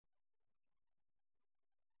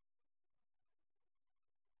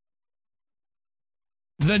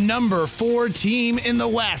The number 4 team in the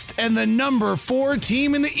West and the number 4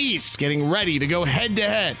 team in the East getting ready to go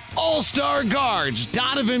head-to-head. All-star guards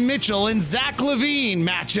Donovan Mitchell and Zach LaVine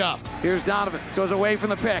match up. Here's Donovan, goes away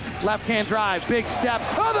from the pick. Left-hand drive, big step.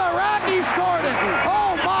 Oh, the rack, he scored it!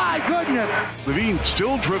 Oh, my goodness! LaVine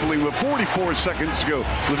still dribbling with 44 seconds to go.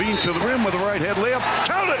 LaVine to the rim with a right-hand layup.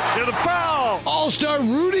 Count it! And a foul! All-star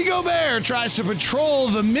Rudy Gobert tries to patrol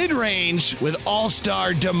the mid-range with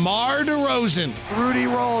All-star DeMar DeRozan. Rudy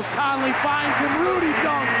rolls, Conley finds him, Rudy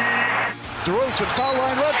dunks. DeRozan, foul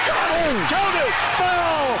line left, got it! Count it!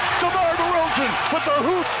 Foul! DeMar DeRozan with the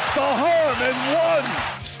hoop, the harm, and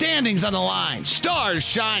one! Standings on the line, stars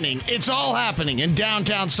shining. It's all happening in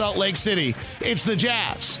downtown Salt Lake City. It's the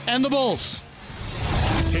Jazz and the Bulls.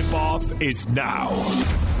 Tip-off is now.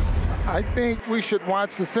 I think we should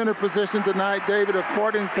watch the center position tonight, David.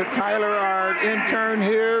 According to Tyler, our intern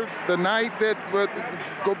here, the night that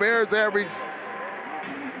Gobert's averaged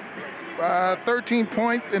 13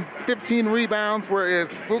 points and 15 rebounds, whereas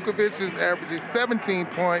Vukovic's averages 17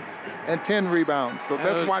 points and 10 rebounds. So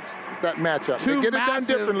let's watch that matchup. They get it done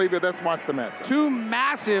differently, but let's watch the matchup. 2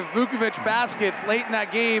 massive Vukovic baskets late in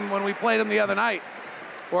that game when we played him the other night,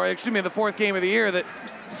 or excuse me, the 4th game of the year that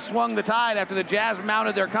swung the tide after the Jazz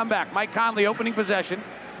mounted their comeback. Mike Conley opening possession.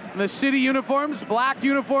 In the city uniforms, black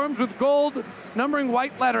uniforms with gold numbering,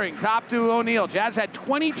 white lettering, top to O'Neal. Jazz had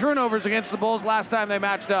 20 turnovers against the Bulls last time they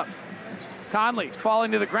matched up. Conley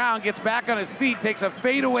falling to the ground, gets back on his feet, takes a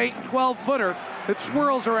fadeaway 12-footer that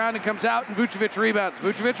swirls around and comes out, and Vucevic rebounds.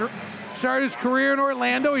 Vucevic started his career in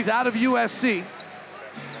Orlando. He's out of USC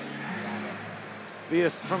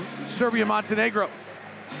from Serbia-Montenegro.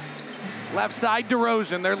 Left side,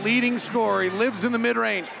 DeRozan, their leading scorer. He lives in the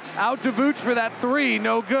mid-range. Out to Vooch for that 3,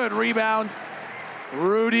 no good. Rebound,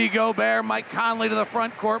 Rudy Gobert. Mike Conley to the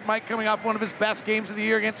front court. Mike coming off one of his best games of the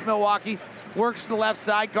year against Milwaukee. Works to the left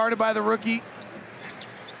side, guarded by the rookie.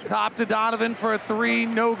 Top to Donovan for a 3,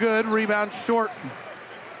 no good. Rebound short.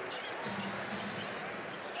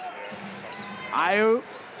 Ayo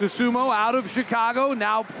Dosunmu out of Chicago,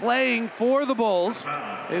 now playing for the Bulls,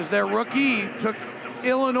 is their rookie. He took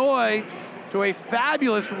Illinois to a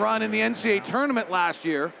fabulous run in the NCAA tournament last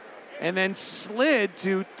year, and then slid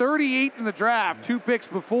to 38 in the draft, 2 picks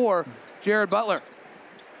before Jared Butler.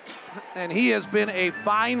 And he has been a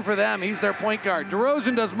find for them. He's their point guard.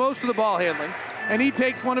 DeRozan does most of the ball handling, and he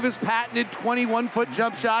takes one of his patented 21-foot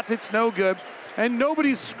jump shots. It's no good. And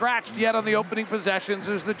nobody's scratched yet on the opening possessions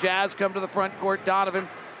as the Jazz come to the front court. Donovan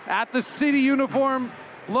at the city uniform,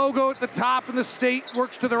 logo at the top, and the state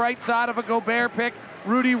works to the right side of a Gobert pick.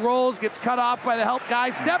 Rudy rolls, gets cut off by the help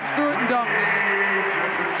guy, steps through it and dunks.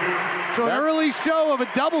 So an early show of a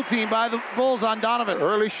double team by the Bulls on Donovan.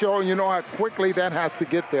 Early show, and you know how quickly that has to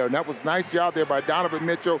get there. And that was a nice job there by Donovan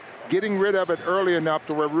Mitchell, getting rid of it early enough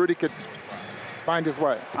to where Rudy could find his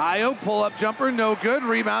way. Ayo, pull-up jumper, no good.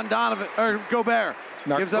 Rebound, Gobert.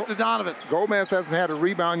 Now, gives up to Donovan. Gomez hasn't had a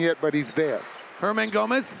rebound yet, but he's there. Herman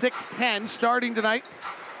Gomez, 6'10", starting tonight.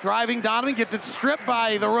 Driving Donovan, gets it stripped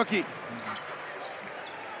by the rookie.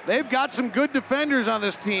 They've got some good defenders on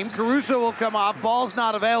this team. Caruso will come off. Ball's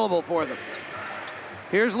not available for them.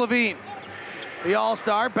 Here's LaVine, the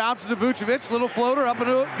all-star. Bounces to Vucevic. Little floater up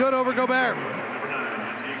and good over Gobert.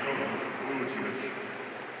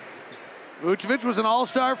 Vucevic was an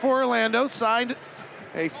all-star for Orlando. Signed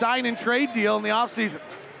a sign-and-trade deal in the offseason.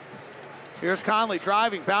 Here's Conley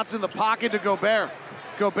driving. Bounces in the pocket to Gobert.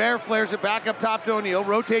 Gobert flares it back up top to O'Neal.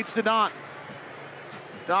 Rotates to Don.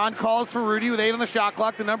 Don calls for Rudy with 8 on the shot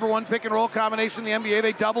clock, the number 1 pick and roll combination in the NBA.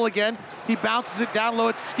 They double again. He bounces it down low.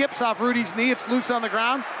 It skips off Rudy's knee. It's loose on the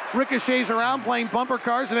ground. Ricochets around, playing bumper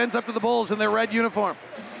cars, and ends up to the Bulls in their red uniform.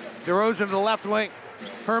 DeRozan to the left wing.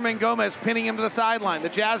 Herman Gomez pinning him to the sideline. The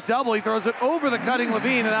Jazz double. He throws it over the cutting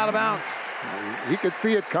LaVine and out of bounds. He could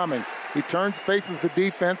see it coming. He turns, faces the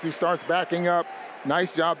defense. He starts backing up.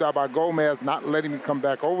 Nice job there by Gomez, not letting him come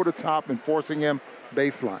back over the top and forcing him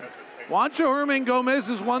baseline. Juancho Herman Gomez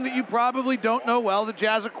is one that you probably don't know well. The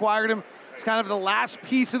Jazz acquired him. It's kind of the last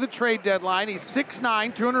piece of the trade deadline. He's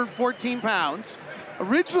 6'9", 214 pounds.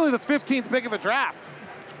 Originally the 15th pick of a draft.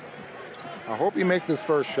 I hope he makes his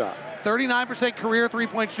first shot. 39% career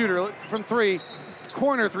three-point shooter from 3,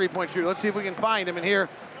 corner three-point shooter. Let's see if we can find him. And here,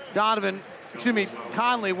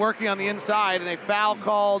 Conley working on the inside, and a foul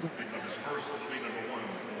called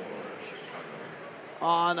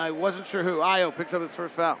on, I wasn't sure who. Ayo picks up his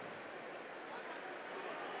first foul.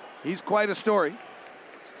 He's quite a story.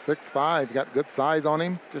 6'5", got good size on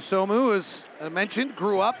him. Dosunmu, as I mentioned,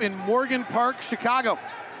 grew up in Morgan Park, Chicago.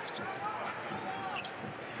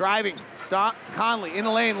 Driving, Conley in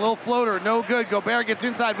the lane, little floater, no good. Gobert gets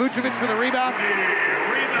inside. Vucevic for the rebound.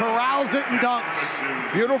 Corrals it and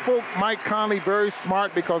dunks. Beautiful Mike Conley, very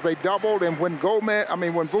smart because they doubled, and when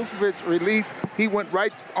Vucevic released, he went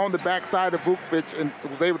right on the backside of Vucevic and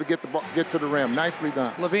was able to get to the rim. Nicely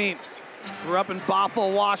done. LaVine grew up in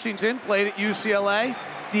Bothell, Washington, played at UCLA.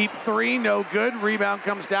 Deep three, no good. Rebound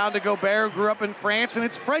comes down to Gobert, who grew up in France, and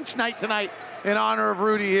it's French night tonight in honor of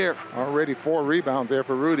Rudy here. Already 4 rebounds there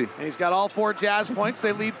for Rudy. And he's got all 4 Jazz points.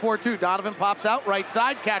 They lead 4-2. Donovan pops out, right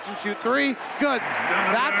side, catch and shoot 3. Good.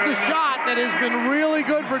 That's the shot that has been really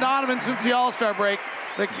good for Donovan since the All-Star break.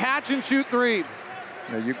 The catch and shoot 3.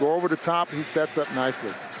 Now you go over the top, he sets up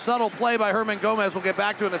nicely. Subtle play by Herman Gomez, we'll get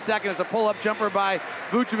back to in a second. As a pull-up jumper by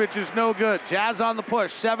Vucevic is no good. Jazz on the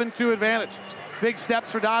push, 7-2 advantage. Big steps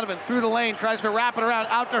for Donovan, through the lane, tries to wrap it around,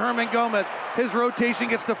 out to Herman Gomez. His rotation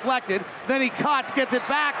gets deflected, then he cuts, gets it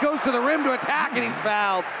back, goes to the rim to attack, and he's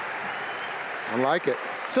fouled. I like it.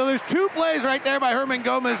 So there's 2 plays right there by Herman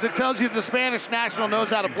Gomez that tells you the Spanish national knows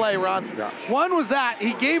how to play, Ron. Yeah. One was that,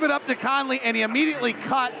 he gave it up to Conley, and he immediately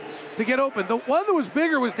cut to get open. The one that was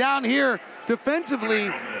bigger was down here defensively,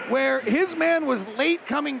 where his man was late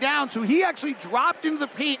coming down, so he actually dropped into the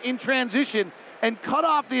paint in transition and cut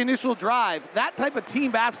off the initial drive. That type of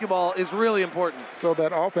team basketball is really important. So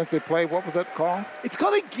that offensive play, what was that called? It's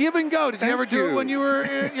called a give and go. Did you ever do it when you were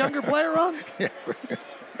a younger player, Ron? Yes.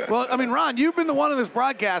 Well, I mean, Ron, you've been the one on this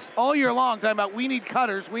broadcast all year long talking about we need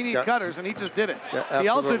cutters, cutters, and he just did it. Yeah, he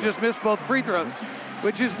also just missed both free throws,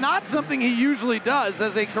 which is not something he usually does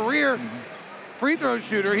as a career free throw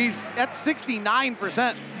shooter. He's at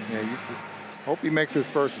 69%. Yeah, you just hope he makes his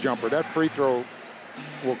first jumper. That free throw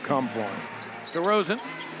will come for him. DeRozan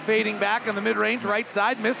fading back on the mid-range right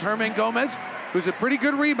side, missed. Herman Gomez, who's a pretty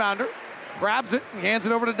good rebounder, grabs it and hands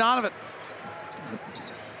it over to Donovan.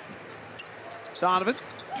 Donovan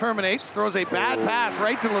terminates, throws a bad pass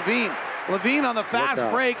right to LaVine. LaVine on the fast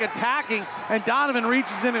break, attacking, and Donovan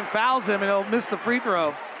reaches in and fouls him, and he'll miss the free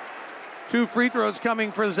throw. 2 free throws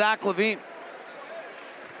coming for Zach LaVine.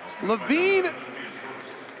 LaVine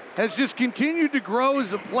has just continued to grow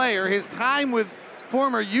as a player. His time with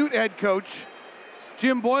former Ute head coach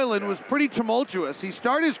Jim Boylan was pretty tumultuous. He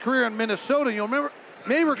started his career in Minnesota. You'll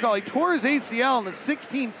may recall he tore his ACL in the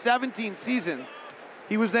 16-17 season.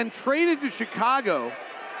 He was then traded to Chicago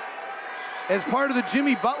as part of the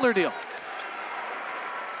Jimmy Butler deal.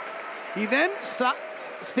 He then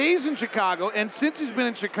stays in Chicago, and since he's been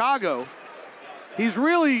in Chicago, he's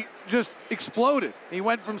really just exploded. He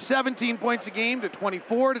went from 17 points a game to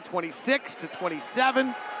 24 to 26 to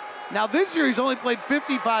 27. Now this year he's only played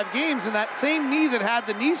 55 games, and that same knee that had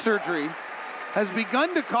the knee surgery has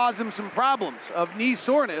begun to cause him some problems of knee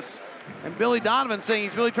soreness. And Billy Donovan saying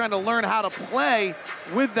he's really trying to learn how to play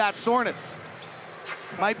with that soreness.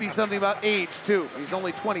 Might be something about age too. He's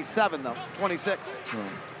only 27 though, 26.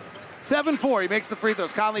 7-4, he makes the free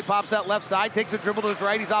throws. Conley pops out left side, takes a dribble to his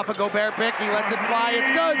right. He's off a Gobert pick, he lets it fly, it's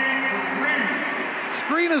good.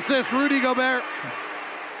 Screen assist, Rudy Gobert.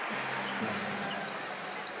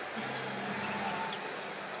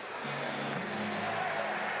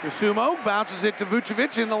 Kusumo bounces it to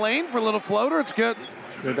Vucevic in the lane for a little floater. It's good.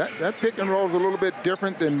 Yeah, that pick and roll is a little bit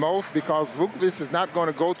different than most because Vucevic is not going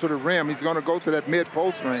to go to the rim. He's going to go to that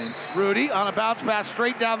mid-post range. Rudy on a bounce pass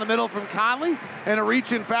straight down the middle from Conley and a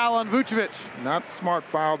reach-in foul on Vucevic. Not smart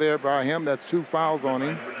foul there by him. That's 2 fouls on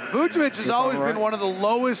him. Vucevic has always been one of the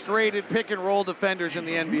lowest rated pick and roll defenders in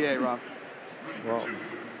the NBA, Rob. Well,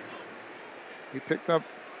 he picked up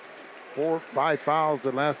 4 or 5 fouls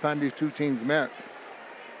the last time these 2 teams met.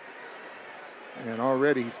 And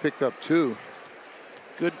already he's picked up 2.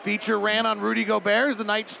 Good feature ran on Rudy Gobert as the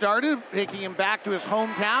night started, taking him back to his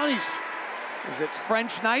hometown. It's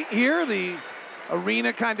French night here. The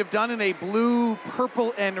arena kind of done in a blue,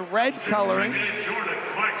 purple, and red coloring. The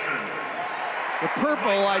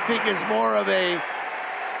purple, I think, is more of the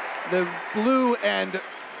blue and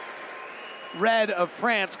red of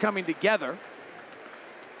France coming together.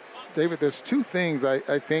 David, there's 2 things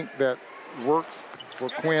I think that works for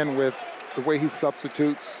Quinn with the way he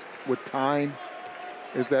substitutes with time,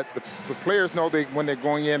 is that the players know when they're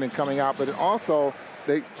going in and coming out, but also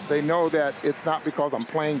they know that it's not because I'm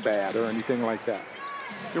playing bad or anything like that.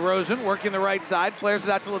 DeRozan working the right side, flares it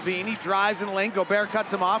out to LaVine. He drives in the lane. Gobert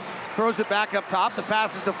cuts him off, throws it back up top. The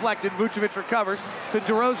pass is deflected. Vucevic recovers to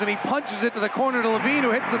DeRozan. He punches it to the corner to LaVine,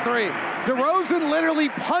 who hits the 3. DeRozan literally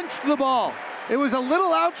punched the ball. It was a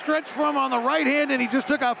little outstretched from him on the right hand, and he just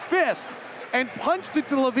took a fist and punched it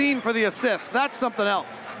to LaVine for the assist. That's something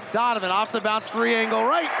else. Donovan off the bounce 3 angle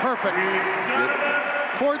right. Perfect.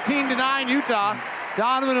 14-9 Utah.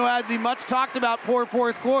 Donovan, who had the much talked about poor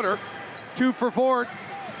fourth quarter, 2 for 4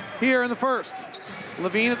 here in the first.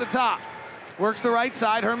 LaVine at the top. Works the right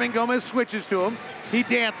side. Hernangomez switches to him. He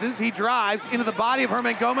dances. He drives into the body of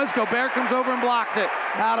Hernangomez. Gobert comes over and blocks it.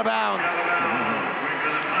 Out of bounds.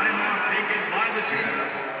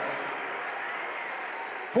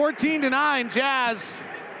 14-9, Jazz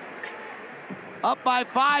up by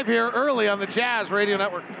 5 here early on the Jazz Radio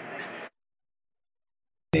Network.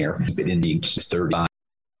 There, but in the third.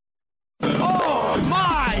 Oh,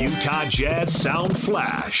 my! Utah Jazz Sound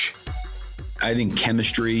Flash. I think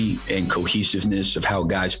chemistry and cohesiveness of how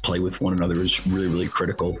guys play with one another is really, really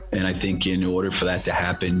critical. And I think in order for that to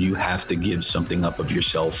happen, you have to give something up of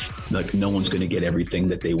yourself. Like, no one's going to get everything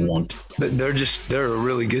that they want. They're a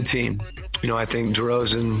really good team. You know, I think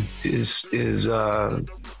DeRozan is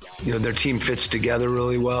their team fits together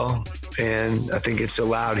really well. And I think it's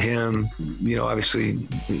allowed him, obviously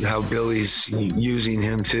how Billy's using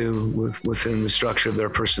him too within the structure of their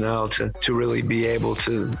personnel to really be able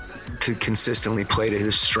to consistently play to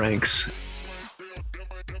his strengths.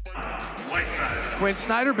 Quinn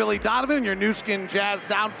Snyder, Billy Donovan, your Nu Skin Jazz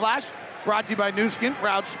Sound Flash, brought to you by Nu Skin,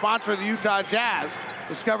 proud sponsor of the Utah Jazz.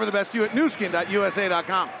 Discover the best you at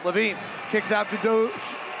nuskin.usa.com. LaVine kicks out to Dosunmu,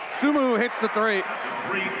 who hits the three.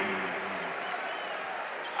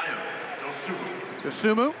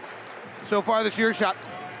 Dosunmu, so far this year, shot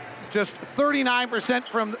just 39%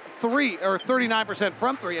 from three, or 39%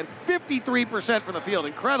 from three, and 53% from the field.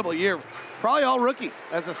 Incredible year. Probably all rookie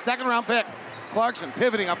as a second-round pick. Clarkson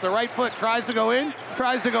pivoting up the right foot, tries to go in,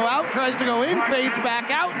 tries to go out, tries to go in, fades back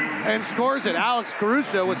out, and scores it. Alex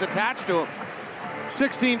Caruso was attached to him.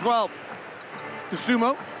 16-12.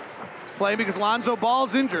 Dosunmu playing because Lonzo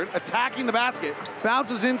Ball's injured, attacking the basket,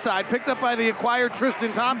 bounces inside, picked up by the acquired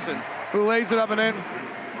Tristan Thompson, who lays it up and in.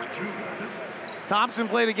 Thompson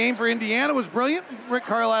played a game for Indiana, was brilliant. Rick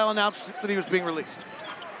Carlisle announced that he was being released.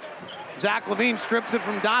 Zach LaVine strips it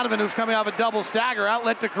from Donovan, who's coming off a double stagger.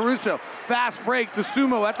 Outlet to Caruso. Fast break to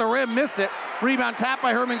Sumo at the rim, missed it. Rebound tapped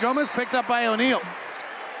by Hernangomez, picked up by O'Neal.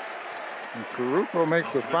 And Caruso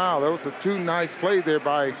makes the foul. That was the two nice plays there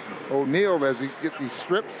by O'Neal as he gets these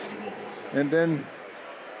strips and then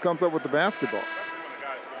comes up with the basketball.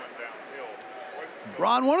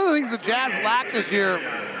 Ron, one of the things the Jazz lack this year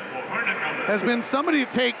has been somebody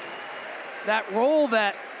to take that role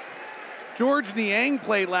that George Niang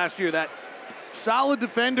played last year, that solid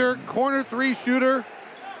defender, corner three shooter.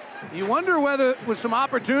 You wonder whether, with some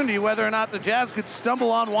opportunity, whether or not the Jazz could stumble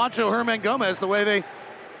on Juancho Hernangomez the way they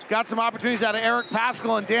got some opportunities out of Eric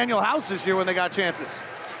Paschall and Daniel House this year when they got chances.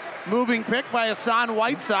 Moving pick by Hassan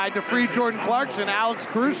Whiteside to free Jordan Clarkson. Alex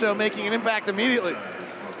Caruso making an impact immediately.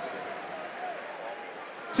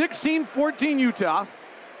 16-14 Utah.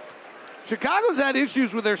 Chicago's had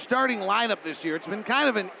issues with their starting lineup this year. It's been kind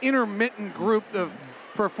of an intermittent group of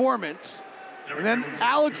performance. And then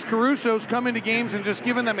Alex Caruso's come into games and just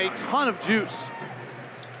given them a ton of juice.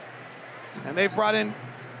 And they've brought in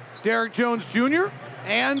Derrick Jones Jr.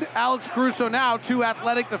 and Alex Caruso now, two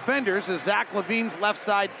athletic defenders, as Zach LaVine's left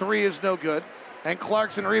side three is no good. And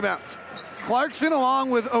Clarkson rebounds. Clarkson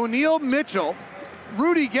along with O'Neal, Mitchell,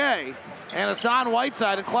 Rudy Gay, and Hassan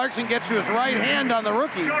Whiteside, and Clarkson gets to his right hand on the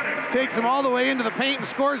rookie, takes him all the way into the paint and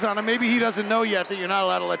scores on him. Maybe he doesn't know yet that you're not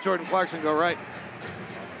allowed to let Jordan Clarkson go right.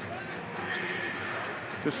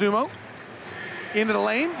 Dosunmu into the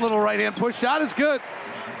lane, little right hand push shot is good.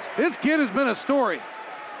 This kid has been a story.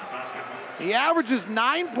 He averages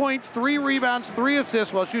 9 points, 3 rebounds, 3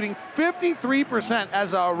 assists while shooting 53%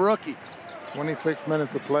 as a rookie. 26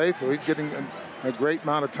 minutes to play, so he's getting a great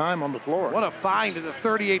amount of time on the floor. What a find in the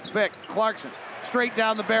 38th pick. Clarkson straight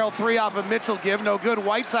down the barrel, three off of Mitchell, give no good.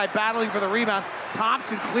 Whiteside battling for the rebound.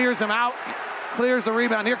 Thompson clears him out, clears the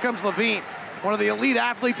rebound. Here comes LaVine, one of the elite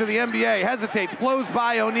athletes of the NBA. Hesitates, blows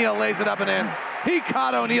by O'Neal, lays it up and in. He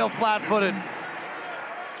caught O'Neal flat-footed.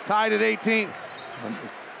 Tied at 18.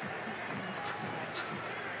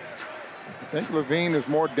 I think LaVine is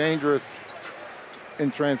more dangerous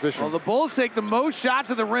in transition. Well, the Bulls take the most shots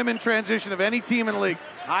at the rim in transition of any team in the league.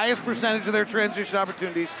 Highest percentage of their transition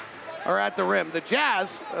opportunities are at the rim. The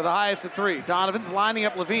Jazz are the highest at 3. Donovan's lining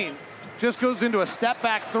up LaVine. Just goes into a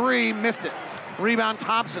step-back 3, missed it. Rebound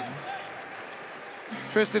Thompson.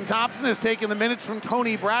 Tristan Thompson has taken the minutes from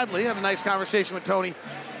Tony Bradley. I had a nice conversation with Tony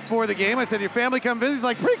before the game. I said, your family come visit? He's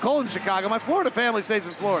like, pretty cold in Chicago. My Florida family stays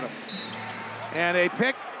in Florida. And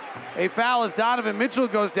a foul as Donovan Mitchell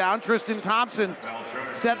goes down. Tristan Thompson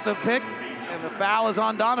set the pick, and the foul is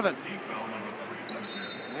on Donovan.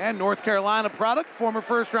 And North Carolina product, former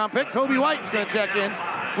first-round pick, Kobe White's going to check in.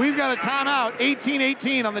 We've got a timeout,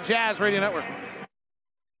 18-18 on the Jazz Radio Network.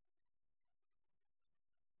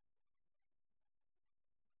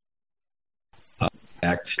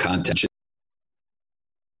 contact.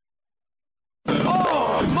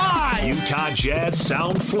 Oh, my! Utah Jazz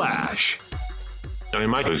Sound Flash. I mean,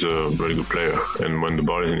 Mike is a very good player, and when the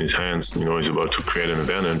ball is in his hands, he's about to create an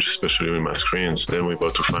advantage, especially with my screens. Then we're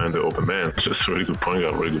about to find the open man. Just a really good point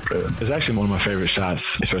guard, really good player. It's actually one of my favorite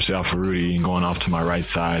shots, especially off of Rudy and going off to my right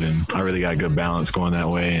side, and I really got good balance going that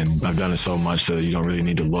way, and I've done it so much that you don't really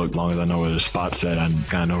need to look. As long as I know where the spot's at, I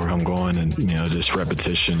kind of know where I'm going, and just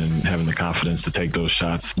repetition and having the confidence to take those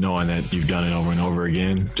shots, knowing that you've done it over and over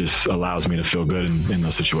again, just allows me to feel good in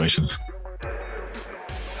those situations.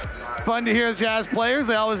 Fun to hear the Jazz players.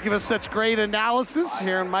 They always give us such great analysis.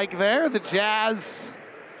 Hearing Mike there. The Jazz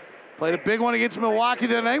played a big one against Milwaukee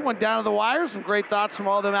the other night. Went down to the wire. Some great thoughts from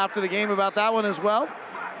all of them after the game about that one as well.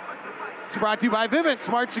 It's brought to you by Vivint.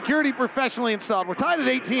 Smart security professionally installed. We're tied at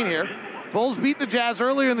 18 here. Bulls beat the Jazz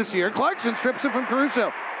earlier in this year. Clarkson strips it from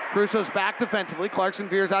Caruso. Caruso's back defensively. Clarkson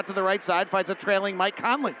veers out to the right side. Finds a trailing Mike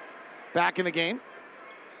Conley. Back in the game.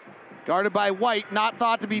 Guarded by White, not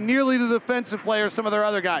thought to be nearly the defensive player as some of their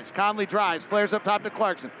other guys. Conley drives, flares up top to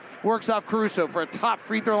Clarkson. Works off Caruso for a top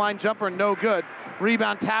free throw line jumper, no good.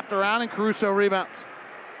 Rebound tapped around, and Caruso rebounds.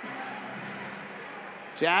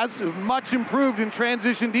 Jazz, much improved in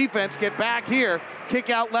transition defense, get back here. Kick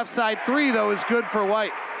out left side three, though, is good for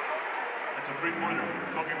White.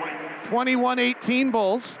 21-18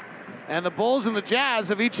 Bulls. And the Bulls and the Jazz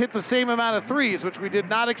have each hit the same amount of threes, which we did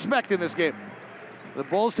not expect in this game. The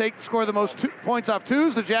Bulls score the most points off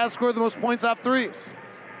twos. The Jazz score the most points off threes.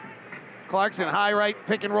 Clarkson, high right,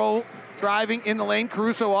 pick and roll, driving in the lane.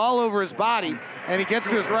 Caruso all over his body, and he gets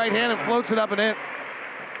to his right hand and floats it up and in.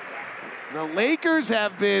 The Lakers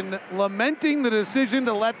have been lamenting the decision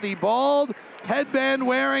to let the bald,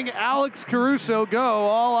 headband-wearing Alex Caruso go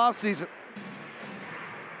all offseason.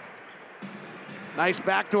 Nice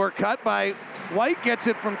backdoor cut by White. Gets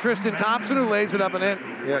it from Tristan Thompson, who lays it up and in.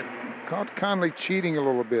 Yeah. Caught Conley cheating a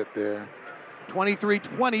little bit there.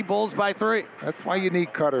 23-20, Bulls by 3. That's why you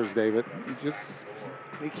need cutters, David.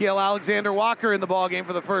 Nickeil Alexander-Walker in the ballgame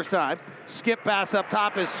for the first time. Skip pass up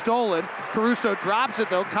top is stolen. Caruso drops it,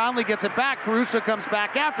 though. Conley gets it back. Caruso comes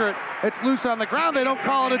back after it. It's loose on the ground. They don't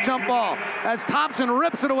call it a jump ball as Thompson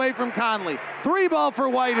rips it away from Conley. 3 ball for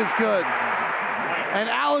White is good. And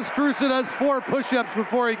Alex Caruso does 4 push-ups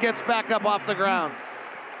before he gets back up off the ground.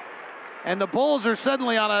 And the Bulls are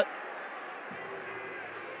suddenly on a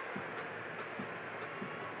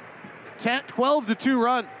 12-2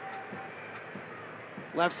 run.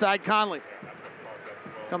 Left side Conley.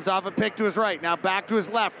 Comes off a pick to his right. Now back to his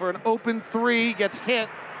left for an open 3. Gets hit,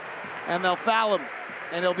 and they'll foul him.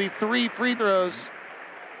 And it'll be 3 free throws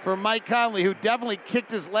for Mike Conley, who definitely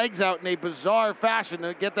kicked his legs out in a bizarre fashion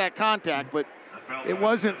to get that contact. But it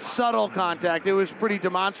wasn't subtle contact. It was pretty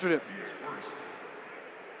demonstrative.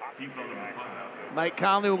 Mike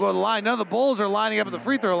Conley will go to the line. None of the Bulls are lining up at the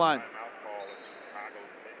free throw line.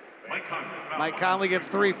 Mike Conley gets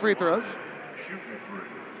 3 free throws.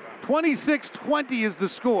 26-20 is the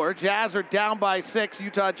score. Jazz are down by 6.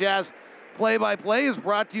 Utah Jazz play-by-play is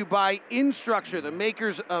brought to you by Instructure, the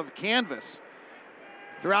makers of Canvas.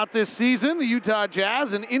 Throughout this season, the Utah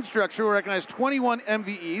Jazz and Instructure will recognize 21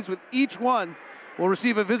 MVEs. With each one, will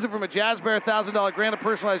receive a visit from a Jazz Bear, $1,000 grant, a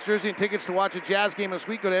personalized jersey, and tickets to watch a Jazz game this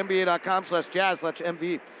week. Go to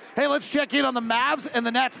NBA.com/Jazz/MVE. Hey, let's check in on the Mavs and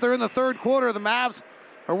the Nets. They're in the third quarter. The Mavs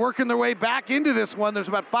are working their way back into this one. There's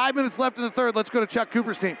about 5 minutes left in the third. Let's go to Chuck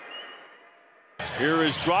Cooper's team. Here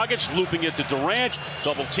is Dragic looping it to Durant.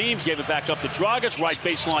 Double team, gave it back up to Dragic. Right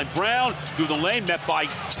baseline, Brown through the lane, met by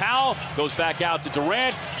Powell. Goes back out to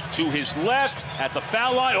Durant. To his left at the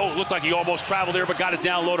foul line. Oh, looked like he almost traveled there, but got it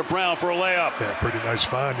down low to Brown for a layup. Yeah, pretty nice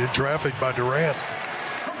find in traffic by Durant.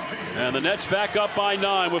 And the Nets back up by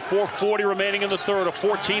 9 with 4:40 remaining in the third. A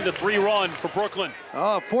 14-3 run for Brooklyn.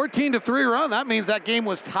 Oh, 14-3 run. That means that game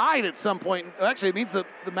was tied at some point. Actually, it means the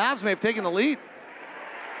Mavs may have taken the lead.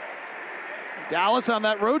 Dallas on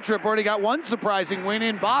that road trip already got one surprising win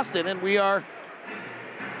in Boston, and we are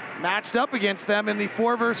matched up against them in the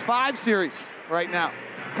 4-versus-5 series right now.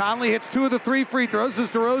 Conley hits 2 of the 3 free throws. There's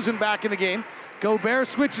DeRozan back in the game. Gobert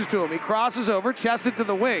switches to him. He crosses over, chests it to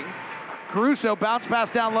the wing. Caruso bounce pass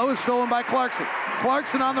down low is stolen by Clarkson.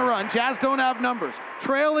 Clarkson on the run. Jazz don't have numbers.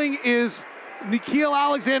 Trailing is Nickeil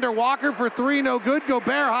Alexander-Walker for 3, no good.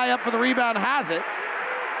 Gobert high up for the rebound, has it.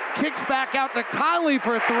 Kicks back out to Conley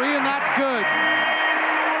for 3, and that's good.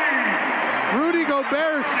 Rudy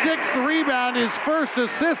Gobert's 6th rebound, his first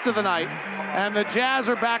assist of the night. And the Jazz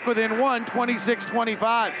are back within 1,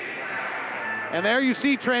 26-25. And there you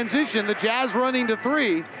see transition. The Jazz running to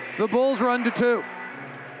 3. The Bulls run to 2.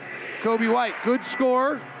 Kobe White, good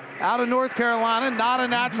score. out of North Carolina, not a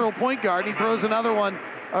natural point guard. He throws another one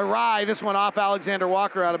awry. This one off Alexander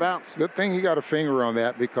Walker out of bounds. Good thing he got a finger on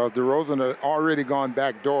that because DeRozan had already gone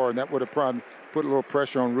back door, and that would have probably put a little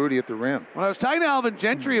pressure on Rudy at the rim. When I was talking to Alvin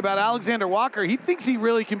Gentry about Alexander Walker, he thinks he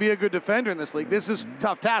really can be a good defender in this league. This is a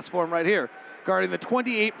tough task for him right here, guarding the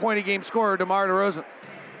 28-point-a-game scorer, DeMar DeRozan.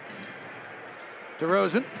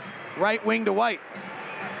 DeRozan, right wing to White.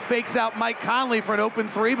 Fakes out Mike Conley for an open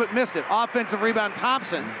three, but missed it. Offensive rebound,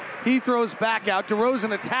 Thompson. He throws back out.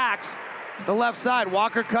 DeRozan attacks the left side.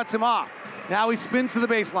 Walker cuts him off. Now he spins to the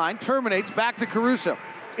baseline, terminates, back to Caruso.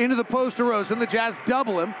 Into the post to DeRozan. The Jazz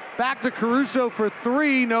double him. Back to Caruso for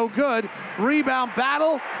three, no good. Rebound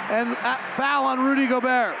battle, and foul on Rudy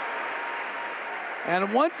Gobert.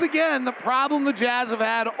 And once again, the problem the Jazz have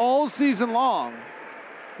had all season long,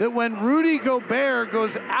 that when Rudy Gobert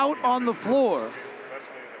goes out on the floor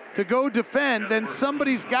to go defend, then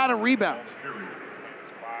somebody's got to rebound.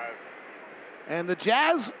 And the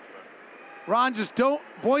Jazz, Ron, just don't.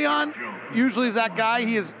 Bojan usually is that guy.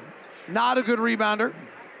 He is not a good rebounder.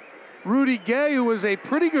 Rudy Gay, who was a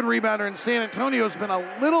pretty good rebounder in San Antonio, has been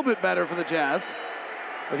a little bit better for the Jazz,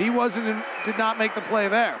 but he did not make the play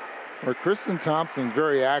there. Well, Tristan Thompson's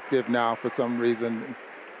very active now for some reason,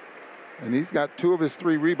 and he's got 2 of his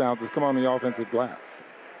 3 rebounds that come on the offensive glass.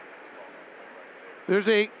 There's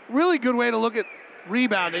a really good way to look at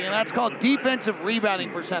rebounding, and that's called defensive rebounding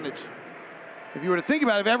percentage. If you were to think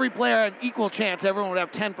about it, if every player had an equal chance, everyone would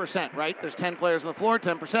have 10%, right? There's 10 players on the floor,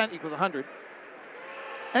 10% equals 100.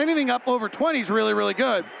 Anything up over 20 is really, really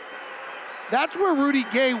good. That's where Rudy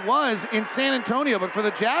Gay was in San Antonio, but for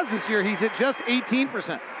the Jazz this year, he's at just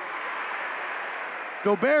 18%.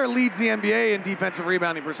 Gobert leads the NBA in defensive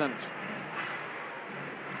rebounding percentage.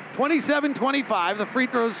 27-25, the free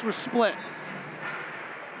throws were split.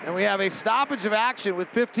 And we have a stoppage of action with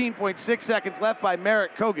 15.6 seconds left by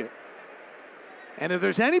Merritt Kogut. And if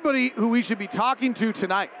there's anybody who we should be talking to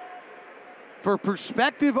tonight for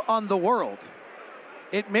perspective on the world,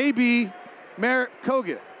 it may be Merritt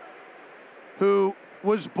Kogut, who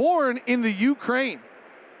was born in the Ukraine,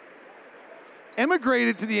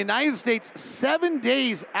 emigrated to the United States 7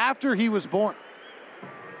 days after he was born,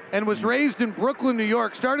 and was raised in Brooklyn, New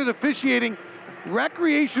York, started officiating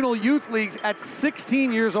recreational youth leagues at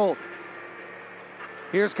 16 years old.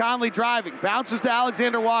 Here's Conley driving, bounces to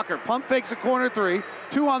Alexander Walker, pump fakes a corner three,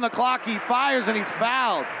 2 on the clock, he fires and he's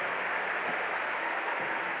fouled.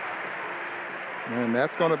 And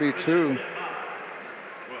that's going to be 2.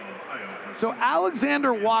 So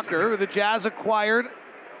Alexander Walker, who the Jazz acquired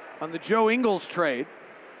on the Joe Ingles trade,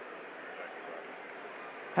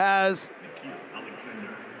 has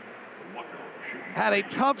had a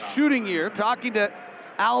tough shooting year. Talking to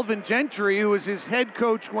Alvin Gentry, who was his head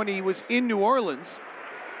coach when he was in New Orleans,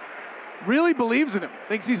 really believes in him.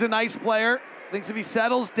 Thinks he's a nice player. Thinks if he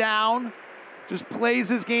settles down, just plays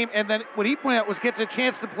his game. And then what he pointed out was gets a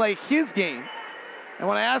chance to play his game. And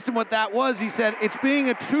when I asked him what that was, he said it's being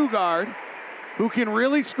a 2 guard who can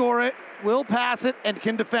really score it, will pass it, and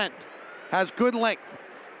can defend. Has good length.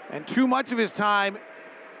 And too much of his time,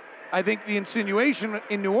 I think the insinuation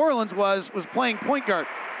in New Orleans was playing point guard.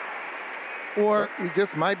 Or he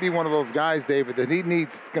just might be one of those guys, David, that he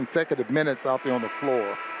needs consecutive minutes out there on the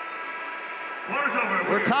floor.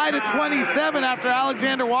 We're tied at 27 after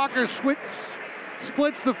Alexander Walker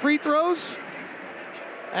splits the free throws.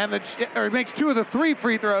 He makes 2 of the 3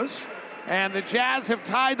 free throws. And the Jazz have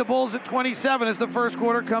tied the Bulls at 27 as the first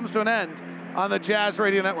quarter comes to an end on the Jazz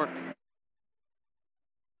Radio Network.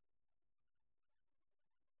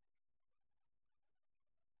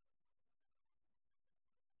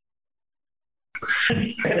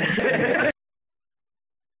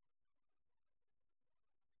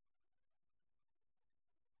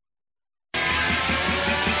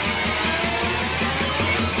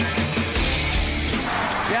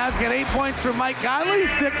 Jazz get 8 points from Mike Conley,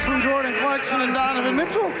 6 from Jordan Clarkson and Donovan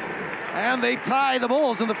Mitchell. And they tie the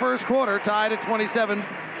Bulls in the first quarter, tied at 27.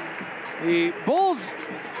 The Bulls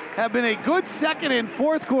have been a good second and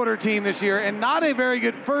fourth quarter team this year and not a very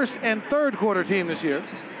good first and third quarter team this year.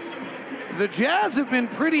 The Jazz have been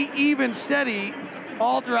pretty even steady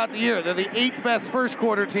all throughout the year. They're the 8th best first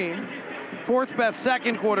quarter team, 4th best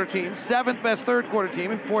second quarter team, 7th best third quarter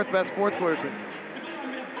team, and 4th best fourth quarter team.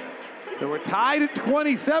 So we're tied at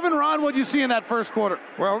 27. Ron, what did you see in that first quarter?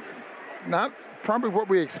 Well, not probably what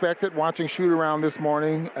we expected watching shoot around this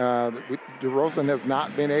morning. DeRozan has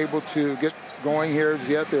not been able to get going here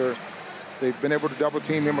yet. They've been able to double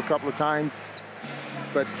team him a couple of times,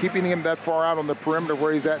 but keeping him that far out on the perimeter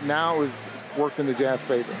where he's at now works in the Jazz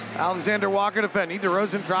favor. Alexander Walker defending.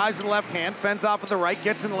 DeRozan drives to the left hand, fends off with the right,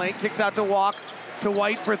 gets in the lane, kicks out to Walk, to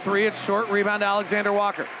White for three. It's short. Rebound to Alexander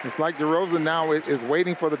Walker. It's like DeRozan now is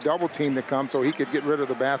waiting for the double team to come so he could get rid of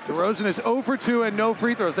the basket. DeRozan is 0 for 2 and no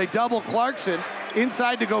free throws. They double Clarkson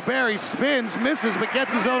inside to Gobert. He spins, misses, but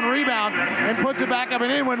gets his own rebound and puts it back up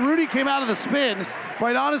and in. When Rudy came out of the spin,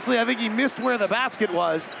 quite honestly, I think he missed where the basket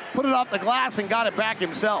was, put it off the glass, and got it back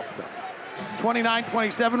himself.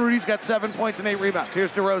 29-27. Rudy's got 7 points and 8 rebounds.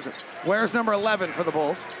 Here's DeRozan. Wears number 11 for the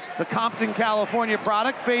Bulls. The Compton, California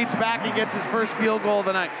product, fades back and gets his first field goal of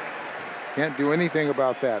the night. Can't do anything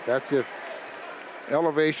about that. That's just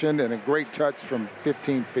elevation and a great touch from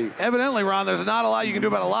 15 feet. Evidently, Ron, there's not a lot you can do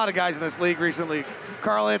about a lot of guys in this league recently.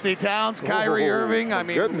 Karl-Anthony Towns, Kyrie Irving. I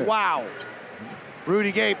mean, goodness. Wow.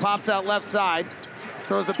 Rudy Gay pops out left side.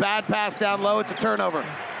 Throws a bad pass down low. It's a turnover.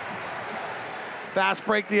 Fast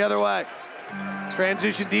break the other way.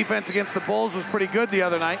 Transition defense against the Bulls was pretty good the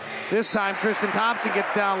other night. This time, Tristan Thompson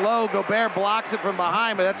gets down low. Gobert blocks it from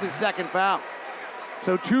behind, but that's his second foul.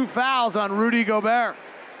 So 2 fouls on Rudy Gobert.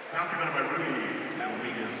 Foul committed by Rudy. That will be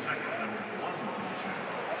his second, number 1 on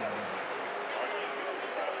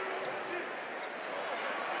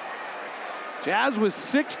the Jazz with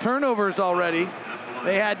 6 turnovers already.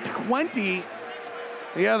 They had 20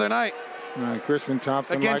 the other night. Tristan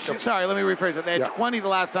Thompson. Sorry, let me rephrase it. They had 20 the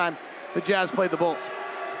last time the Jazz played the Bulls.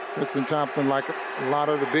 Tristan Thompson, like a lot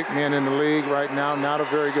of the big men in the league right now, not a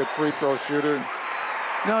very good free throw shooter.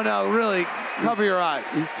 No, really, cover your eyes.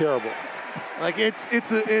 He's terrible. Like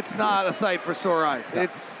it's not a sight for sore eyes. Yeah.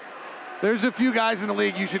 There's a few guys in the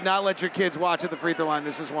league you should not let your kids watch at the free throw line.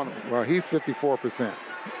 This is one of them. Well, he's 54%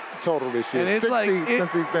 total this year. And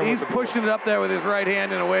it's since he's pushing it up there with his right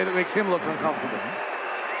hand in a way that makes him look uncomfortable.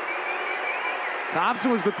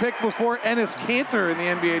 Thompson was the pick before Enes Kanter in the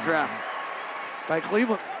NBA draft by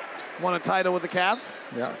Cleveland. Won a title with the Cavs.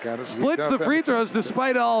 Yeah, got it. Splits the free throws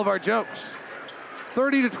despite all of our jokes.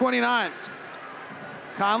 30-29.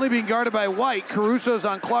 Conley being guarded by White. Caruso's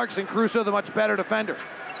on Clarkson. Caruso the much better defender.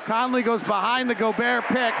 Conley goes behind the Gobert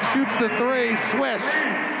pick, shoots the three, swish.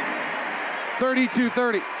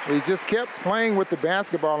 32-30. He just kept playing with the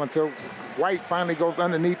basketball until White finally goes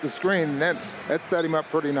underneath the screen, and that set him up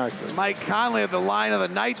pretty nicely. Mike Conley had the line of the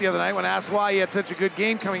night the other night when asked why he had such a good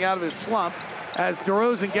game coming out of his slump. As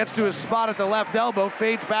DeRozan gets to his spot at the left elbow,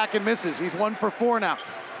 fades back and misses. He's 1 for 4 now.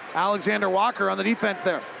 Alexander Walker on the defense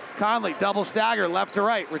there. Conley, double stagger, left to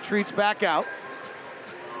right, retreats back out.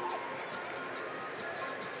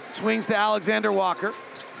 Swings to Alexander Walker.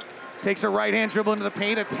 Takes a right-hand dribble into the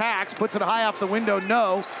paint, attacks, puts it high off the window,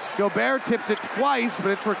 no. Gobert tips it twice, but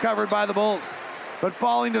it's recovered by the Bulls. But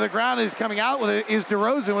falling to the ground as he's coming out with it is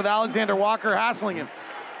DeRozan with Alexander Walker hassling him.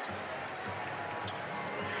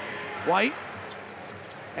 White,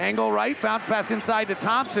 angle right, bounce pass inside to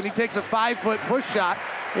Thompson. He takes a 5-foot push shot.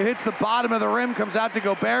 It hits the bottom of the rim, comes out to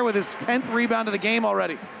Gobert with his 10th rebound of the game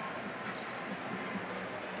already.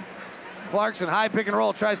 Clarkson, high pick and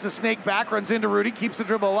roll, tries to snake back, runs into Rudy, keeps the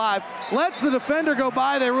dribble alive, lets the defender go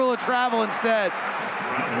by, they rule a travel instead.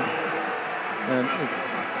 And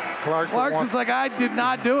Clarkson's like, I did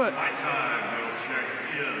not do it.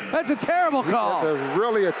 That's a terrible call. That's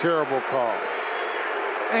really a terrible call.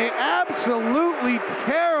 An absolutely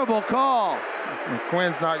terrible call. And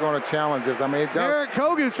Quinn's not going to challenge this. I mean, Eric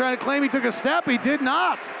Kogan is trying to claim he took a step, he did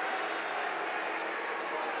not.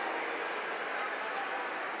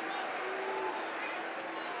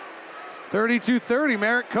 (32-30),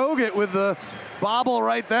 Merrick Kogut with the bobble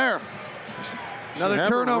right there. Another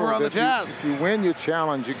turnover on the Jazz. If you win your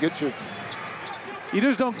challenge, you get your... You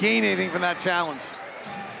just don't gain anything from that challenge.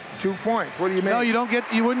 2 points. What do you mean? No, you don't get.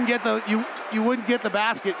 You wouldn't get the. You wouldn't get the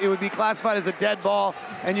basket. It would be classified as a dead ball,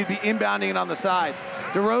 and you'd be inbounding it on the side.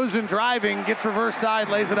 DeRozan driving, gets reverse side,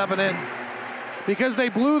 lays it up and in. Because they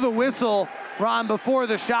blew the whistle, Ron, before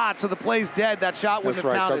the shot, so the play's dead. That shot wouldn't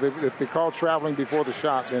have counted. That's right, if they call traveling before the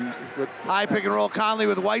shot, then... High pick and roll, Conley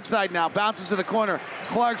with Whiteside now. Bounces to the corner.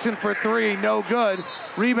 Clarkson for three, no good.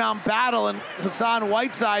 Rebound battle, and Hassan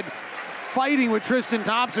Whiteside fighting with Tristan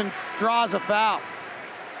Thompson draws a foul.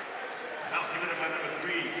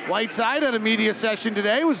 Whiteside had a media session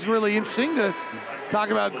today. It was really interesting to talk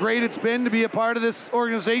about how great it's been to be a part of this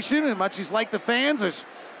organization and much he's liked the fans. There's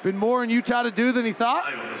been more in Utah to do than he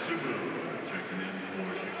thought.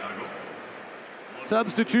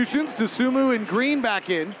 Substitutions, Dosunmu and Green back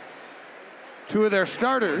in. 2 of their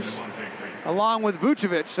starters, along with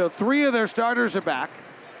Vucevic. So 3 of their starters are back.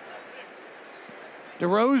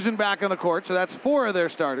 DeRozan back on the court, so that's 4 of their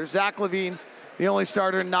starters. Zach LaVine, the only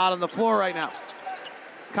starter not on the floor right now.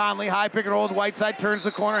 Conley, high pick and roll with Whiteside, turns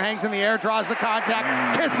the corner, hangs in the air, draws the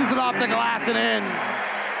contact, kisses it off the glass and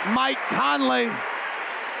in. Mike Conley.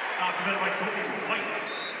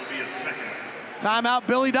 Timeout,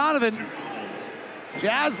 Billy Donovan.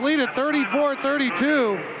 Jazz lead at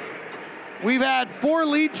 34-32. We've had 4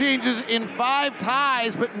 lead changes in 5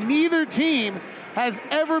 ties, but neither team has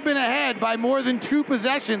ever been ahead by more than 2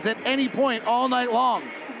 possessions at any point all night long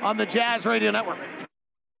on the Jazz Radio Network.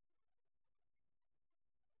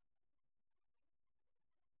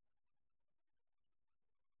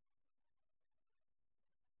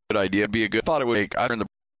 Good idea. Be a good thought it would make. I turned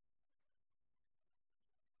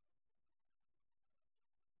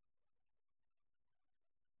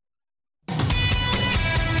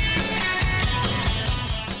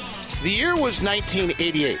The year was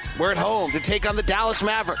 1988. We're at home to take on the Dallas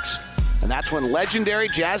Mavericks. And that's when legendary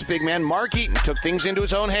Jazz big man Mark Eaton took things into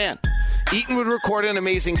his own hand. Eaton would record an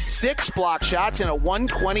amazing 6 block shots in a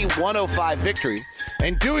 120-105 victory,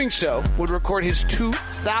 and doing so would record his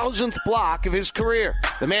 2,000th block of his career.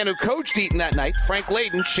 The man who coached Eaton that night, Frank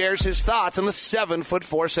Layden, shares his thoughts on the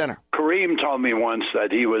 7'4" center. Kareem told me once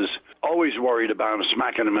that he was always worried about him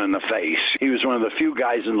smacking him in the face. He was one of the few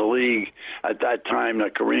guys in the league at that time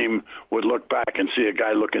that Kareem would look back and see a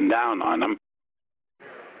guy looking down on him.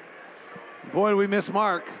 Boy, do we miss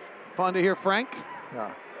Mark. Fun to hear Frank.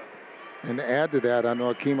 Yeah. And to add to that, I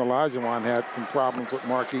know Akeem Olajuwon had some problems with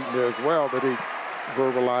Mark Eaton there as well that he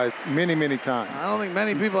verbalized many, many times. I don't think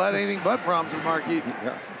many people had anything but problems with Mark Eaton.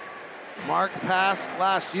 Yeah. Mark passed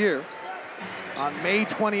last year on May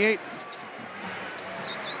 28th.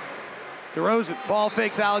 DeRozan ball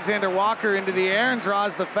fakes Alexander Walker into the air and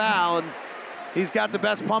draws the foul. And he's got the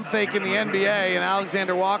best pump fake in the NBA, and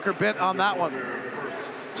Alexander Walker bit on that one.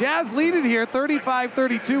 Jazz lead it here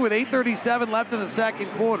 35-32 with 8:37 left in the second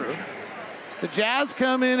quarter. The Jazz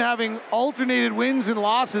come in having alternated wins and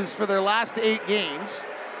losses for their last 8 games.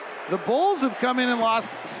 The Bulls have come in and lost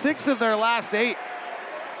 6 of their last 8.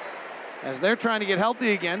 As they're trying to get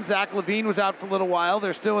healthy again, Zach LaVine was out for a little while.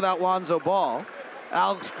 They're still without Lonzo Ball.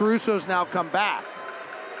 Alex Caruso's now come back.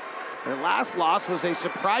 Their last loss was a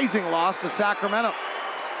surprising loss to Sacramento.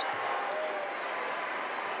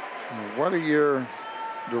 What a year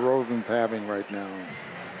DeRozan's having right now.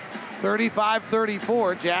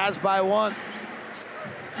 35-34, Jazz by 1.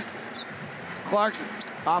 Clarkson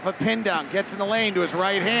off a pin down, gets in the lane to his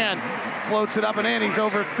right hand, floats it up and in. He's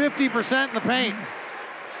over 50% in the paint.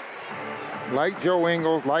 Like Joe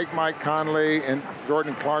Ingles, like Mike Conley and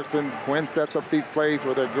Jordan Clarkson, Quinn sets up these plays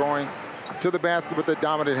where they're going to the basket with a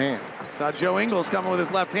dominant hand. Saw Joe Ingles coming with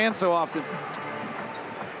his left hand so often.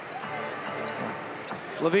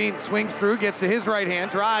 LaVine swings through, gets to his right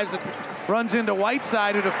hand, drives, runs into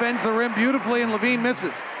Whiteside, who defends the rim beautifully, and LaVine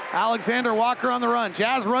misses. Alexander Walker on the run.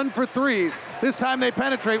 Jazz run for 3s. This time they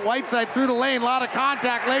penetrate. Whiteside through the lane, a lot of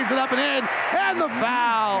contact, lays it up and in, and the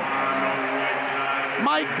foul.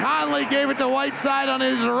 Mike Conley gave it to Whiteside on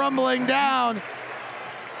his rumbling down.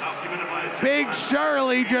 Big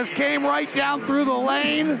Shirley just came right down through the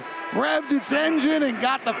lane, revved its engine, and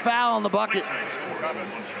got the foul on the bucket.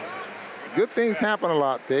 Good things happen a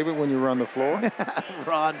lot, David, when you run the floor.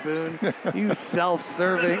 Ron Boone, you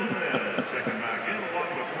self-serving.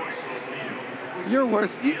 You're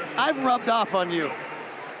worse. I've rubbed off on you.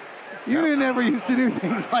 You never used to do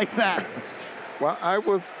things like that. Well, I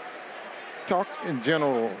was talking in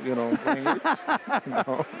general, language.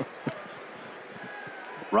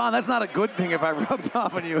 Ron, that's not a good thing if I rubbed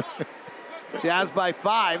off on you. Jazz by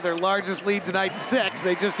 5, their largest lead tonight, 6.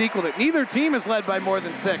 They just equaled it. Neither team has led by more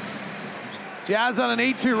than 6. Jazz on an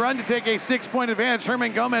 8-2 run to take a 6-point advantage.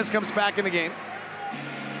 Herman Gomez comes back in the game,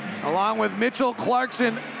 along with Mitchell,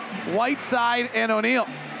 Clarkson, Whiteside, and O'Neal.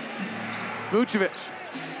 Vucevic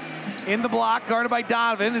in the block, guarded by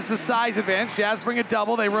Donovan. Is the size advantage. Jazz bring a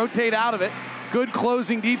double. They rotate out of it. Good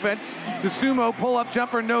closing defense. DeSumo pull-up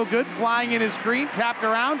jumper, no good. Flying in his screen, tapped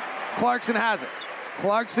around. Clarkson has it.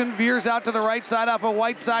 Clarkson veers out to the right side off a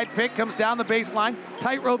Whiteside pick, comes down the baseline,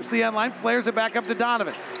 tight ropes the end line, flares it back up to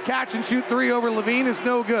Donovan. Catch and shoot 3 over LaVine is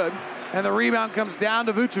no good, and the rebound comes down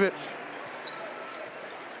to Vucevic.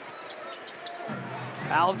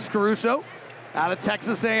 Alex Caruso out of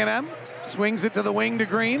Texas A&M, swings it to the wing to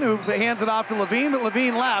Green, who hands it off to LaVine, but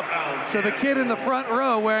LaVine left. So the kid in the front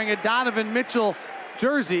row wearing a Donovan Mitchell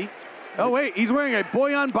jersey. Oh wait, he's wearing a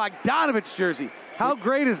Bojan Bogdanovic jersey. How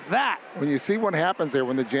great is that? When you see what happens there,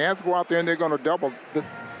 when the Jazz go out there and they're going to double, the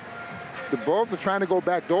Bulls are trying to go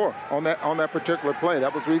back door on that particular play.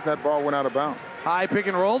 That was the reason that ball went out of bounds. High pick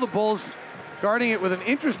and roll. The Bulls starting it with an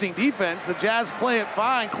interesting defense. The Jazz play it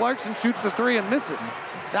fine. Clarkson shoots the 3 and misses.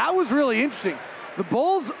 That was really interesting. The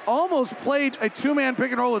Bulls almost played a 2-man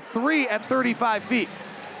pick and roll with 3 at 35 feet.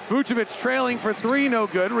 Vucevic trailing for 3, no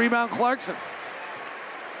good. Rebound Clarkson.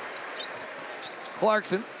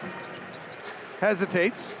 Clarkson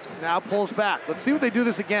hesitates, Now pulls back. Let's see what they do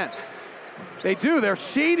this again. They do. They're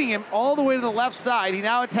shading him all the way to the left side. He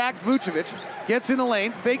now attacks Vucevic, gets in the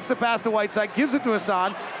lane, fakes the pass to Whiteside, gives it to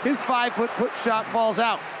Hassan. His 5-foot put shot falls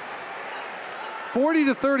out.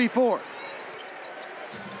 40-34.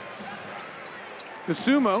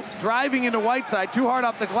 DeSumo driving into Whiteside, too hard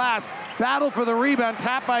off the glass. Battle for the rebound,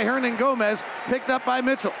 tapped by Hernangomez, picked up by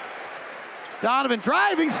Mitchell. Donovan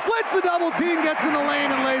driving, splits the double team, gets in the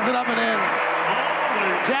lane and lays it up and in.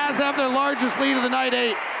 Jazz have their largest lead of the night,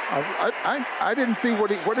 8. I didn't see what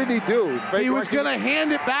did he do? He was going to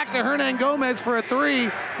hand it back to Hernangomez for a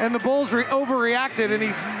 3, and the Bulls overreacted, and he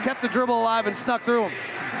kept the dribble alive and snuck through him.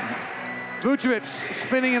 Vucevic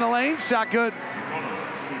spinning in the lane, shot good.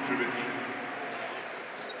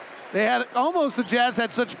 They had almost, the Jazz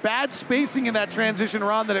had such bad spacing in that transition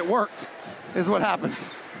run that it worked, is what happened.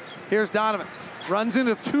 Here's Donovan. Runs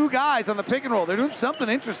into 2 guys on the pick and roll. They're doing something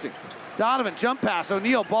interesting. Donovan, jump pass.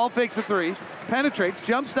 O'Neal, ball fakes a 3. Penetrates,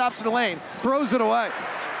 jump stops in the lane, throws it away.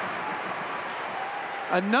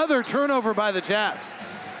 Another turnover by the Jazz.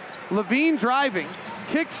 Levine driving,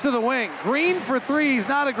 kicks to the wing. Green for 3. He's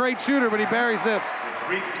not a great shooter, but he buries this.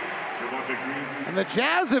 And the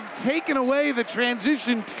Jazz have taken away the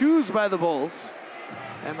transition 2s by the Bulls.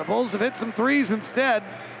 And the Bulls have hit some 3s instead.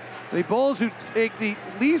 The Bulls, who take the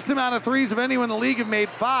least amount of 3s of anyone in the league, have made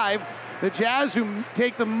 5. The Jazz, who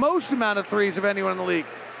take the most amount of 3s of anyone in the league,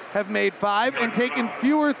 have made 5 and taken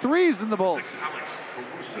fewer 3s than the Bulls.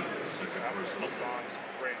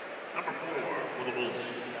 Number 4 for the Bulls.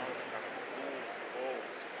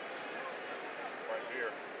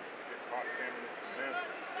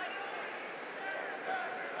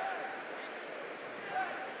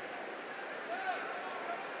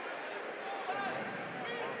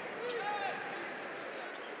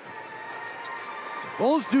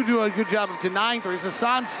 Bulls do a good job of denying 3s.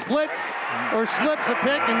 Hassan splits or slips a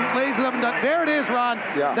pick and lays it up and dunk. There it is, Ron.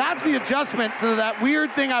 Yeah. That's the adjustment to that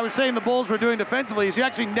weird thing I was saying the Bulls were doing defensively, is you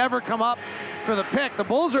actually never come up for the pick. The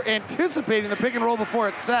Bulls are anticipating the pick and roll before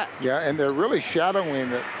it's set. Yeah, and they're really shadowing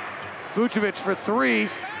it. Vucevic for 3,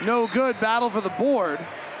 no good. Battle for the board.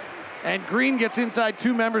 And Green gets inside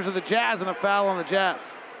 2 members of the Jazz and a foul on the Jazz.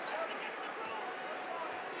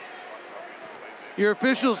 Your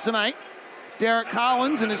officials tonight: Derek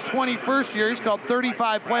Collins in his 21st year, he's called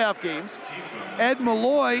 35 playoff games. Ed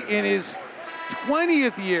Malloy in his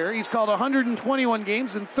 20th year, he's called 121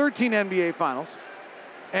 games and 13 NBA Finals.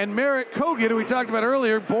 And Merritt Kogut, who we talked about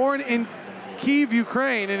earlier, born in Kyiv,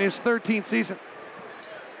 Ukraine, in his 13th season.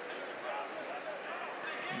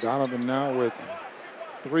 Donovan now with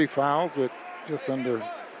 3 fouls with just under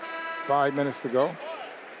 5 minutes to go.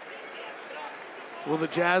 Will the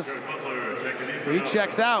Jazz, so he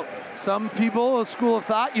checks out. Some people, a school of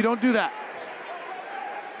thought, you don't do that,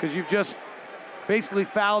 because you've just basically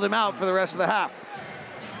fouled him out for the rest of the half.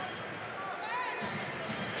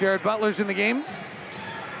 Jared Butler's in the game.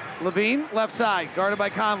 Levine, left side, guarded by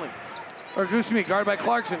Conley. Guarded by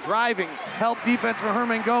Clarkson, driving, help defense from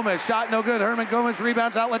Hernangomez. Shot no good. Hernangomez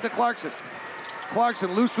rebounds, outlet to Clarkson.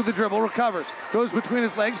 Clarkson loose with the dribble, recovers, goes between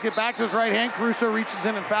his legs, get back to his right hand. Caruso reaches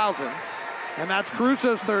in and fouls him. And that's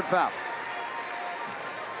Caruso's 3rd foul.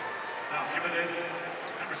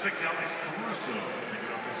 Number 6, Alex Caruso.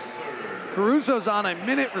 Caruso's on a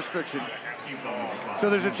minute restriction. So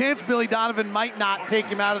there's a chance Billy Donovan might not take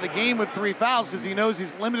him out of the game with 3 fouls, because he knows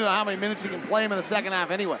he's limited on how many minutes he can play him in the second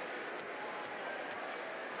half anyway.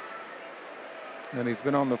 And he's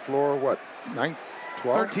been on the floor, what, 9,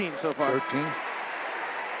 12? 13 so far. 13.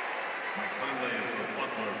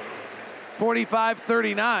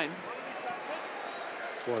 45-39.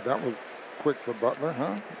 Boy, that was quick for Butler,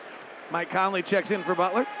 huh? Mike Conley checks in for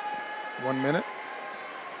Butler. 1 minute.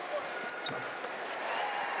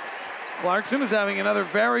 Clarkson is having another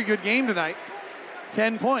very good game tonight.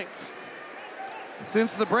 10 points.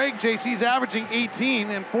 Since the break, JC's averaging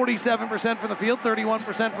 18 and 47% from the field,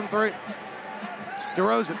 31% from 3.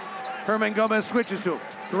 DeRozan. Hernangomez switches to him.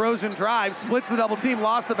 DeRozan drives, splits the double team,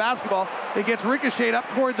 lost the basketball. It gets ricocheted up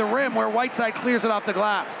toward the rim where Whiteside clears it off the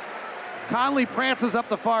glass. Conley prances up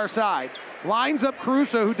the far side, lines up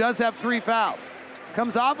Caruso, who does have 3 fouls.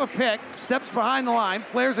 Comes off a pick, steps behind the line,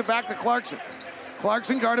 flares it back to Clarkson.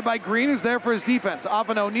 Clarkson guarded by Green, who's there for his defense. Off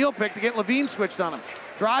an O'Neal pick to get Levine switched on him.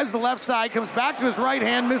 Drives the left side, comes back to his right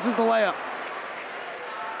hand, misses the layup.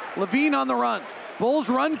 Levine on the run. Bulls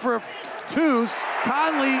run for 2s.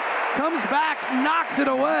 Conley comes back, knocks it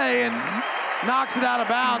away, and knocks it out of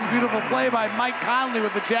bounds. Beautiful play by Mike Conley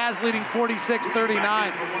with the Jazz leading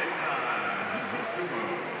 46-39.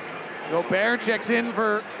 Gobert checks in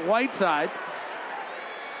for Whiteside.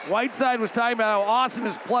 Whiteside was talking about how awesome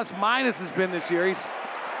his plus-minus has been this year. He's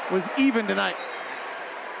was even tonight.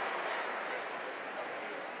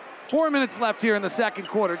 4 minutes left here in the second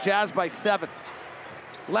quarter. Jazz by 7.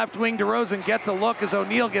 Left wing DeRozan gets a look as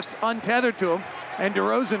O'Neal gets untethered to him, and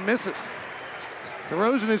DeRozan misses.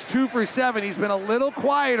 DeRozan is 2 for 7. He's been a little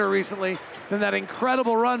quieter recently than that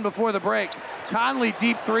incredible run before the break. Conley,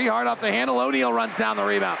 deep three, hard off the handle. O'Neal runs down the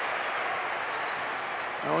rebound.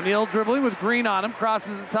 O'Neal dribbling with Green on him,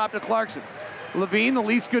 crosses the top to Clarkson. Levine, the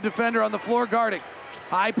least good defender on the floor, guarding.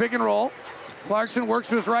 High pick and roll. Clarkson works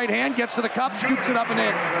to his right hand, gets to the cup, scoops it up and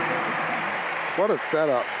in. What a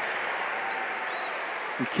setup.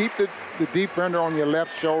 You keep the defender on your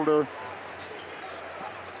left shoulder.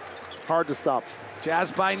 Hard to stop.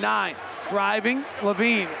 Jazz by 9. Driving,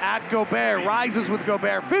 Levine at Gobert. Rises with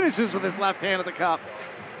Gobert. Finishes with his left hand at the cup.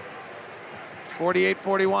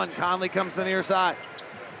 48-41. Conley comes to the near side.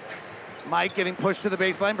 Mike getting pushed to the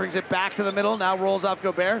baseline. Brings it back to the middle. Now rolls off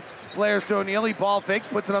Gobert. Flares to O'Neal. He ball fakes.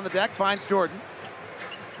 Puts it on the deck. Finds Jordan.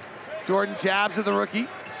 Jordan jabs at the rookie.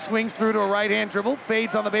 Swings through to a right-hand dribble.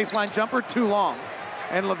 Fades on the baseline jumper. Too long.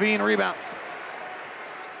 And Levine rebounds.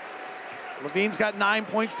 Levine's got 9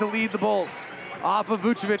 points to lead the Bulls. Off of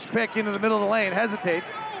Vucevic pick into the middle of the lane. Hesitates.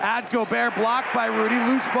 At Gobert, blocked by Rudy.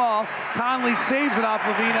 Loose ball. Conley saves it off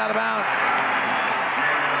Levine out of bounds.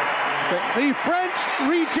 The French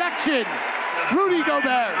rejection. Rudy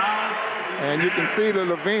Gobert. And you can see that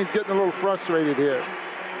Levine's getting a little frustrated here.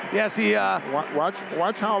 Yes, he...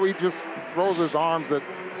 Watch how he just throws his arms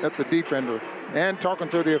at the defender. And talking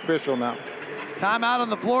to the official now. Timeout on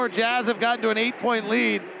the floor. Jazz have gotten to an 8-point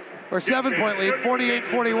lead. Or 7-point lead,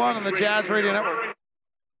 48-41 on the Jazz Radio Network.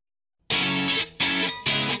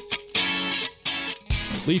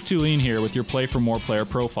 Leaf Tulane here with your Play for More player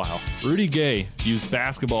profile. Rudy Gay used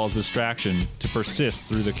basketball as a distraction to persist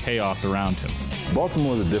through the chaos around him.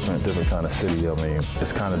 Baltimore is a different kind of city. I mean,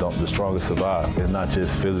 it's kind of the strongest survive. It's not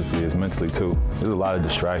just physically, it's mentally too. There's a lot of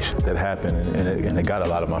distractions that happen, and it got a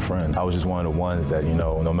lot of my friends. I was just one of the ones that,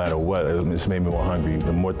 no matter what, it just made me more hungry.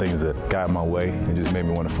 The more things that got in my way, it just made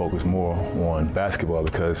me want to focus more on basketball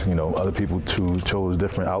because, other people too chose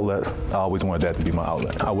different outlets. I always wanted that to be my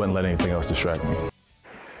outlet. I wouldn't let anything else distract me.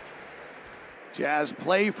 Jazz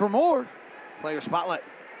Play for More. Player Spotlight.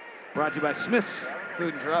 Brought to you by Smith's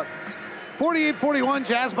Food and Drug. 48-41,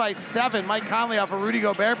 Jazz by 7. Mike Conley off a Rudy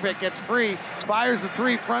Gobert pick gets free. Fires the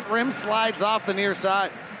three, front rim, slides off the near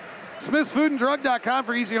side. SmithsFoodAndDrug.com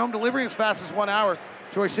for easy home delivery as fast as 1 hour.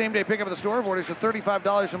 Choice same-day pickup at the store. Orders of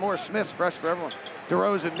 $35 or more. Smith's, fresh for everyone.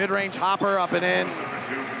 DeRozan, mid-range hopper, up and in.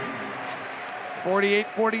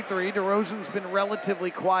 48-43. DeRozan's been relatively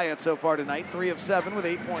quiet so far tonight. 3 of 7 with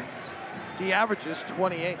 8 points. He averages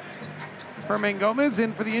 28. Herman Gomez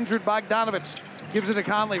in for the injured Bogdanovich. Gives it to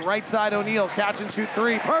Conley. Right side O'Neal. Catch and shoot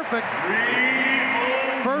 3. Perfect.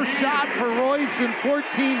 First shot for Royce in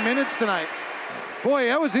 14 minutes tonight. Boy,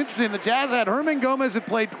 that was interesting. The Jazz had Herman Gomez had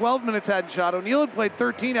played 12 minutes, hadn't shot. O'Neal had played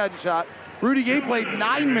 13, hadn't shot. Rudy Gay played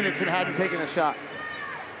 9 minutes and hadn't taken a shot.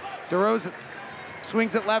 DeRozan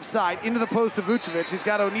swings it left side into the post of Vucevic. He's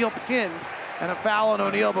got O'Neal pinned and a foul on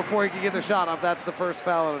O'Neal before he can get the shot off. That's the first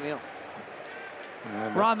foul on O'Neal.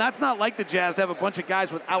 Ron, that's not like the Jazz to have a bunch of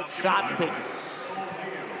guys without shots taken.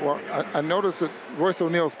 Well, I noticed that Royce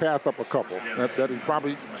O'Neal's passed up a couple that he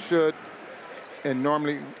probably should and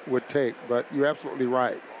normally would take, but you're absolutely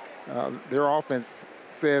right. Their offense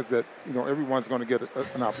says that, everyone's going to get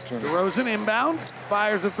an opportunity. DeRozan inbound,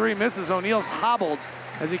 fires the 3, misses. O'Neal's hobbled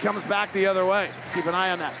as he comes back the other way. Let's keep an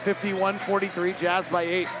eye on that. 51-43, Jazz by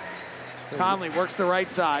 8. Conley works the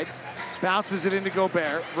right side, bounces it into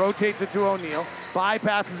Gobert, rotates it to O'Neal,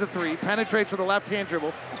 bypasses a 3, penetrates with a left-hand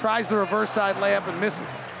dribble, tries the reverse side layup and misses.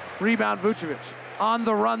 Rebound Vucevic. On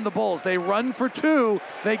the run, the Bulls. They run for 2,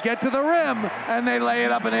 they get to the rim, and they lay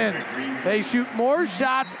it up and in. They shoot more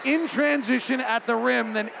shots in transition at the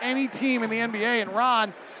rim than any team in the NBA. And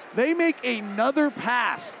Ron, they make another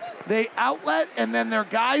pass. They outlet, and then their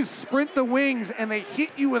guys sprint the wings, and they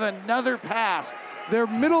hit you with another pass. Their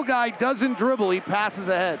middle guy doesn't dribble, he passes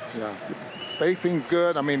ahead. Yeah, spacing's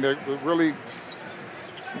good. I mean, they're really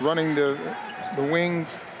running the wings.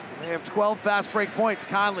 They have 12 fast break points.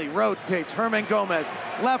 Conley rotates. Herman Gomez,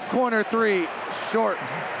 left corner 3, short.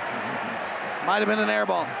 Might have been an air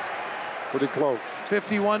ball. Pretty close.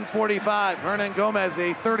 51-45. Hernan Gomez,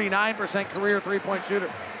 a 39% career three-point shooter.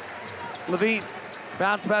 Levine,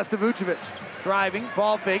 bounce pass to Vucevic. Driving,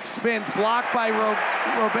 ball fake, spins, blocked by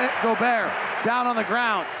Gobert. Down on the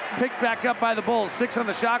ground, picked back up by the Bulls. 6 on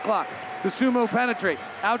the shot clock. DeSumo penetrates,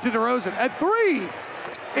 out to DeRozan. At 3,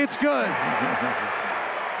 it's good.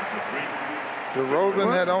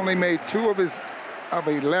 DeRozan had only made 2 of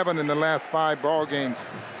 11 in the last 5 ball games.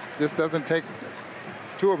 This doesn't take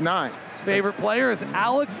 2 of 9. His favorite player is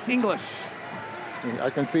Alex English.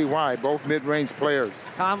 I can see why. Both mid-range players.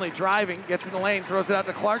 Conley driving, gets in the lane, throws it out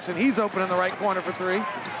to Clarkson. He's open in the right corner for 3.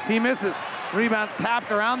 He misses. Rebounds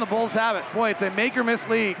tapped around. The Bulls have it. Boy, it's a make-or-miss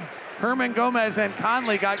league. Herman Gomez and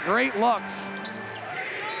Conley got great looks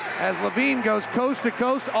as Levine goes coast to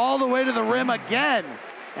coast all the way to the rim again,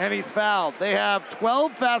 and he's fouled. They have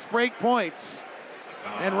 12 fast break points.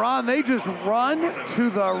 And Ron, they just run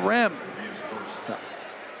to the rim.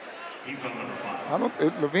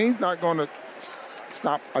 Levine's not going to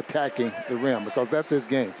stop attacking the rim because that's his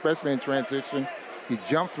game, especially in transition. He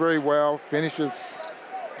jumps very well, finishes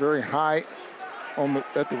very high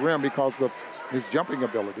at the rim because of his jumping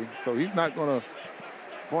ability. So he's not going to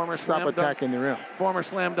stop attacking the rim. Former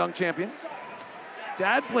slam dunk champion.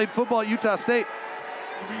 Dad played football at Utah State.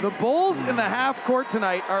 The Bulls in the half court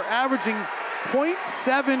tonight are averaging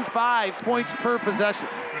 0.75 points per possession.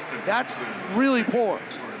 That's really poor.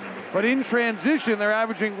 But in transition, they're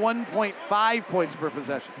averaging 1.5 points per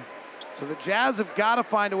possession. So the Jazz have got to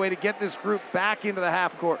find a way to get this group back into the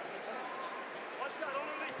half court.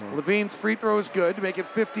 Levine's free throw is good to make it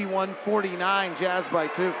 51-49, Jazz by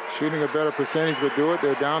 2. Shooting a better percentage would do it.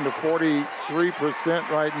 They're down to 43%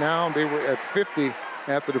 right now. They were at 50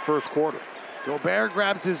 after the first quarter. Gobert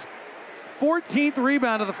grabs his 14th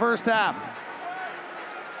rebound of the first half.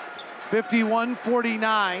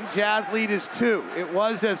 51-49, Jazz lead is 2. It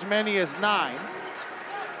was as many as 9.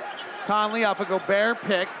 Conley off a Gobert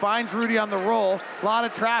pick, finds Rudy on the roll. A lot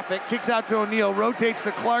of traffic, kicks out to O'Neal, rotates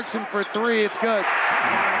to Clarkson for 3. It's good.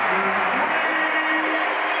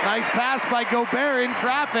 Nice pass by Gobert in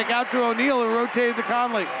traffic out to O'Neal, who rotated to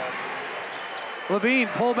Conley. Levine,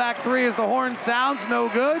 pull back 3 as the horn sounds, no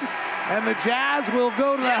good. And the Jazz will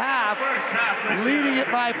go to the half, leading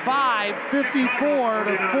it by 5,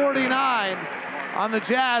 54-49 on the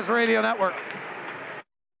Jazz Radio Network.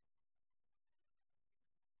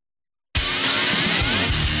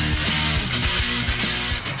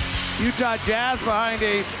 Utah Jazz behind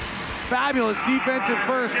a fabulous defensive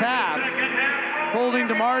first half, holding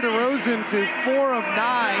DeMar DeRozan to 4 of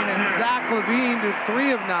 9 and Zach LaVine to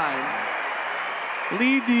 3 of 9.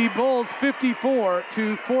 Lead the Bulls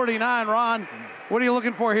 54-49. Ron, what are you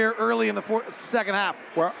looking for here early in the second half?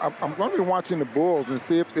 Well, I'm going to be watching the Bulls and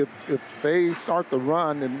see if they start the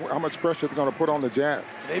run and how much pressure they're going to put on the Jazz.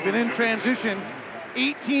 They've been in transition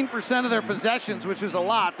 18% of their possessions, which is a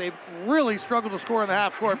lot. They've really struggled to score in the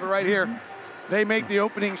half court, but right here, they make the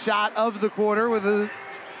opening shot of the quarter with a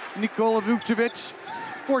Nikola Vucevic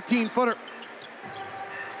 14-footer.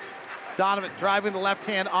 Donovan driving the left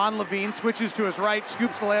hand on Levine, switches to his right,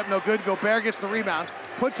 scoops the layup, no good. Gobert gets the rebound,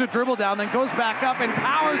 puts a dribble down, then goes back up and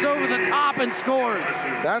powers over the top and scores.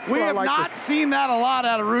 We have not seen that a lot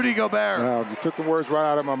out of Rudy Gobert. No, you took the words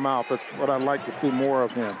right out of my mouth. That's what I'd like to see more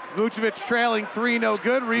of him. Vucevic trailing 3, no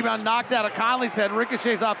good. Rebound knocked out of Conley's head,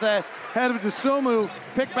 ricochets off the head of Dosunmu,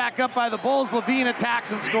 picked back up by the Bulls. Levine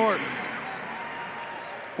attacks and scores.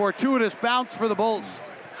 Fortuitous bounce for the Bulls.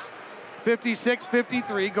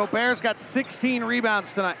 56-53. Gobert's got 16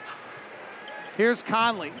 rebounds tonight. Here's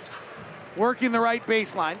Conley working the right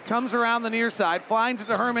baseline, comes around the near side, finds it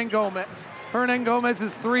to Hernan Gomez. Hernan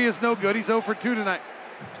Gomez's 3 is no good. He's 0 for 2 tonight.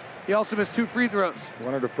 He also missed 2 free throws.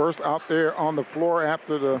 One of the first out there on the floor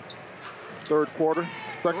after the third quarter.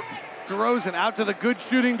 DeRozan out to the good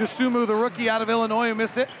shooting Dosunmu, the rookie out of Illinois, who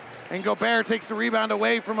missed it. And Gobert takes the rebound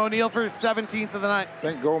away from O'Neal for his 17th of the night. I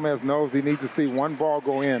think Gomez knows he needs to see one ball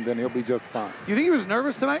go in, then he'll be just fine. Do you think he was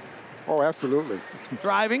nervous tonight? Oh, absolutely.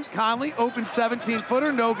 Driving, Conley, open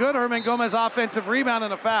 17-footer, no good. Hernan Gomez offensive rebound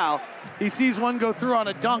and a foul. He sees one go through on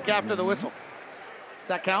a dunk after the whistle. Does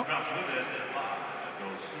that count?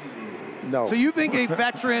 No. So you think a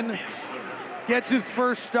veteran gets his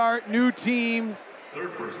first start, new team.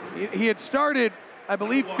 He had started, I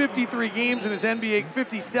believe, 53 games in his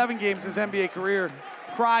 57 games in his NBA career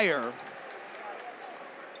prior.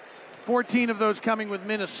 14 of those coming with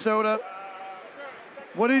Minnesota.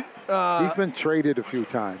 He's been traded a few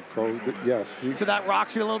times, so yes. So that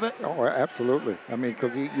rocks you a little bit? Oh, absolutely. I mean,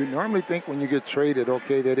 because you normally think when you get traded,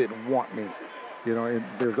 okay, they didn't want me. You know, and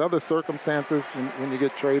there's other circumstances when you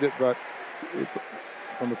get traded, but it's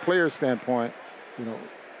from a player's standpoint, you know,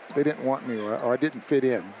 they didn't want me or I didn't fit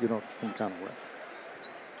in, you know, some kind of way.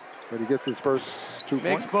 But he gets his first 2 points.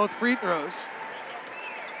 Makes both free throws.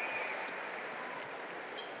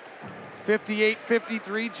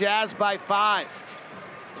 58-53, Jazz by 5.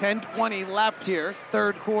 10:20 left here,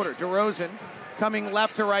 third quarter. DeRozan coming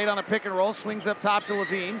left to right on a pick and roll, swings up top to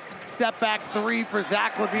Levine. Step back 3 for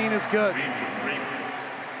Zach LaVine is good.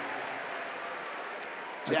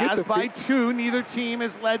 Jazz by 2. Neither team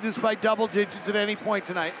has led this by double digits at any point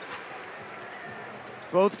tonight.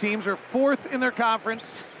 Both teams are 4th in their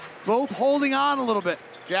conference, both holding on a little bit.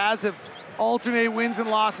 Jazz have alternated wins and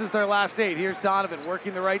losses their last 8. Here's Donovan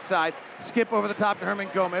working the right side. Skip over the top to Herman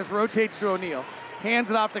Gomez, rotates to O'Neal. Hands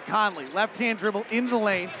it off to Conley. Left-hand dribble into the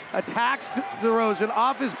lane. Attacks DeRozan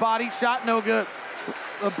off his body. Shot no good.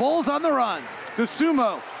 The Bulls on the run.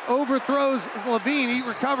 DeSumo overthrows Levine. He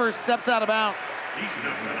recovers, steps out of bounds.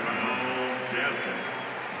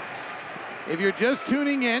 If you're just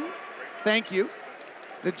tuning in, thank you.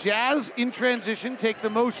 The Jazz in transition take the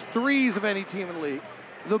most threes of any team in the league.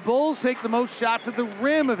 The Bulls take the most shots at the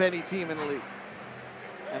rim of any team in the league.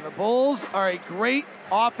 And the Bulls are a great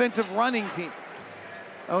offensive running team.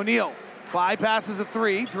 O'Neal bypasses a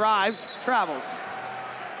 3, drives, travels.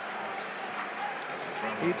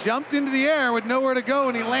 He jumped into the air with nowhere to go,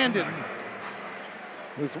 and he landed.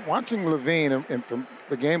 I was watching Levine, and from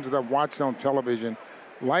the games that I've watched on television,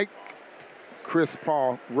 like Chris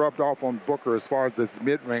Paul rubbed off on Booker as far as this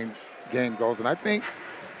mid-range game goes. And I think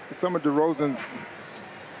some of DeRozan's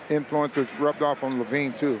influences rubbed off on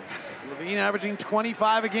Levine, too. Levine averaging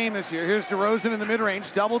 25 a game this year. Here's DeRozan in the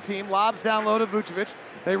mid-range, double team, lobs down low to Vucevic.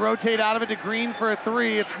 They rotate out of it to Green for a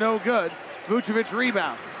 3. It's no good. Vucevic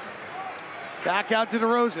rebounds. Back out to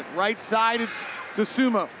DeRozan. Right side, it's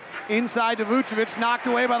DeSumo. Inside to Vucevic, knocked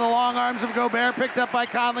away by the long arms of Gobert, picked up by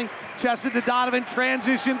Conley. Chested to Donovan,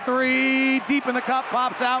 transition 3. Deep in the cup,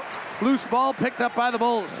 pops out. Loose ball picked up by the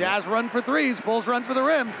Bulls. Jazz run for 3s, Bulls run for the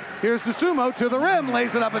rim. Here's DeSumo to the rim,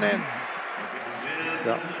 lays it up and in.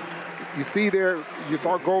 Yeah. You see there, you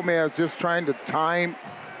saw Gomez just trying to time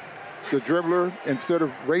the dribbler instead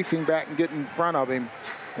of racing back and getting in front of him.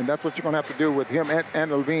 And that's what you're going to have to do with him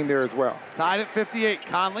and Levine there as well. Tied at 58.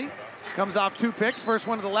 Conley comes off 2 picks. First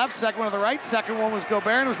one to the left, second one to the right. Second one was Gobert,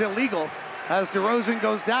 and it was illegal as DeRozan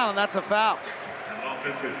goes down, and that's a foul.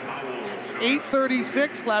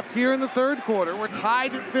 8:36 left here in the third quarter. We're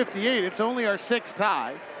tied at 58. It's only our 6th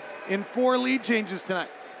tie in 4 lead changes tonight.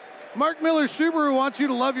 Mark Miller Subaru wants you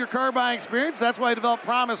to love your car buying experience. That's why I developed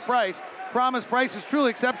Promise Price. Promise Price is truly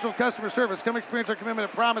exceptional customer service. Come experience our commitment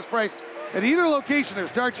at Promise Price at either location or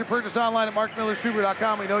start your purchase online at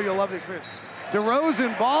markmillersubaru.com. We know you'll love the experience.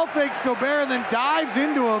 DeRozan ball fakes Gobert and then dives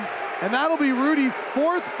into him, and that'll be Rudy's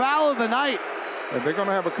 4th foul of the night. And they're going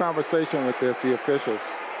to have a conversation with this, the officials.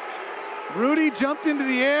 Rudy jumped into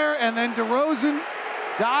the air, and then DeRozan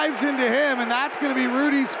dives into him, and that's going to be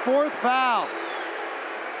Rudy's 4th foul.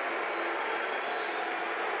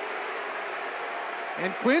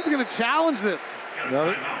 And Quinn's going to challenge this.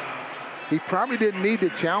 No, he probably didn't need to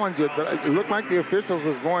challenge it, but it looked like the officials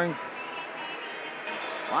was going.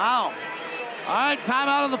 Wow. All right,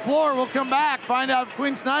 timeout on the floor. We'll come back, find out if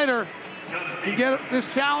Quinn Snyder can get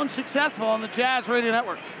this challenge successful on the Jazz Radio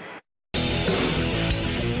Network.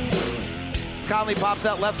 Conley pops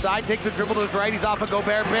out left side, takes a dribble to his right. He's off a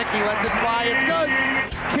Gobert pick. He lets it fly. It's good.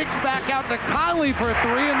 Kicks back out to Conley for a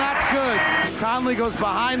 3, and that's good. Conley goes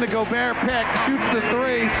behind the Gobert pick, shoots the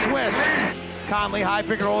 3, swish. Conley, high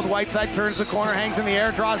pick and roll with Whiteside, turns the corner, hangs in the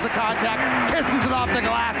air, draws the contact, kisses it off the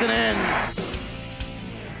glass and in.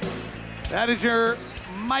 That is your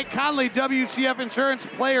Mike Conley WCF Insurance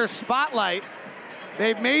Player Spotlight.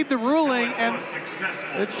 They've made the ruling, and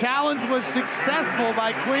the challenge was successful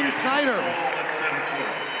by Quinn Snyder.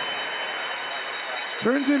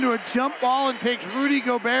 Turns into a jump ball and takes Rudy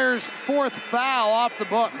Gobert's 4th foul off the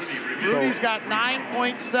books. Rudy's got 9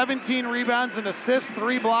 points, 17 rebounds, an assist,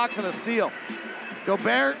 3 blocks, and a steal.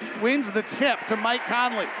 Gobert wins the tip to Mike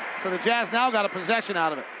Conley. So the Jazz now got a possession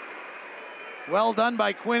out of it. Well done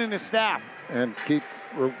by Quinn and his staff. And keeps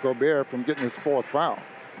Gobert from getting his 4th foul.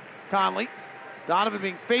 Conley. Donovan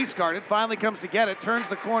being face guarded, finally comes to get it, turns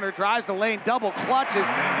the corner, drives the lane, double clutches,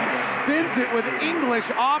 spins it with English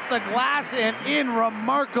off the glass and in.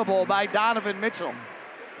 Remarkable by Donovan Mitchell.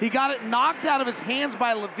 He got it knocked out of his hands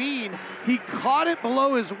by Levine. He caught it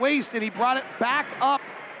below his waist and he brought it back up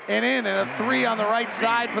and in. And a 3 on the right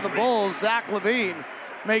side for the Bulls. Zach LaVine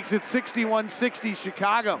makes it 61-60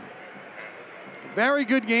 Chicago. Very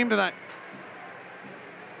good game tonight.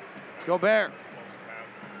 Gobert.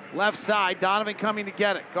 Left side, Donovan coming to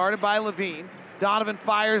get it. Guarded by Levine. Donovan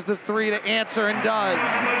fires the 3 to answer and does.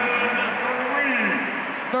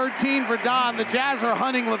 13 for Don. The Jazz are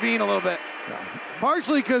hunting Levine a little bit.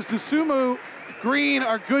 Partially because DeSumo, Green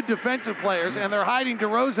are good defensive players, and they're hiding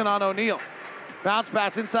DeRozan on O'Neal. Bounce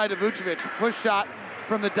pass inside to Vucevic. Push shot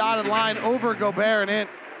from the dotted line over Gobert and in.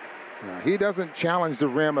 He doesn't challenge the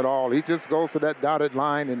rim at all. He just goes to that dotted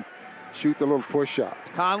line and shoot the little push shot.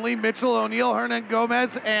 Conley, Mitchell, O'Neal, Hernan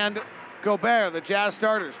Gomez, and Gobert, the Jazz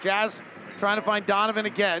starters. Jazz trying to find Donovan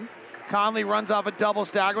again. Conley runs off a double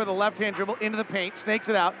stagger with a left-hand dribble into the paint, snakes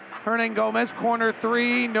it out. Hernangomez, corner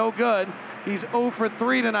three, no good. He's 0 for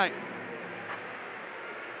 3 tonight.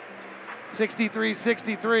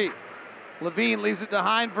 63-63. Levine leaves it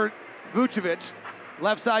behind for Vucevic.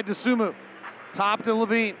 Left side to Sumu. Top to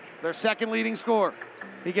Levine, their second leading scorer.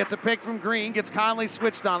 He gets a pick from Green, gets Conley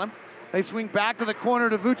switched on him. They swing back to the corner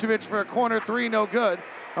to Vucevic for a corner three, no good.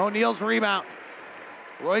 O'Neal's rebound.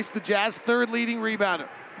 Royce, the Jazz third leading rebounder.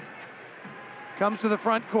 Comes to the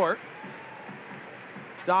front court.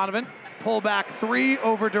 Donovan, pull back three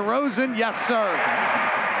over DeRozan, yes sir.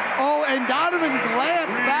 Oh, and Donovan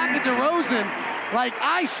glanced back at DeRozan like,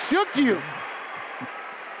 I shook you.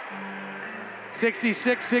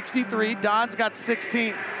 66-63, Don's got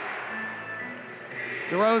 16.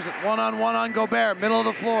 DeRozan, one-on-one on Gobert, middle of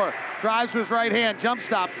the floor. Drives with his right hand, jump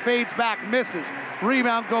stops, fades back, misses.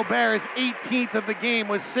 Rebound, Gobert is 18th of the game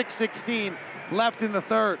with 6:16 left in the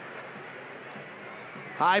third.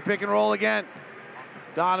 High pick and roll again.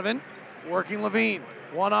 Donovan working Levine,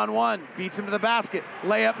 one-on-one, beats him to the basket.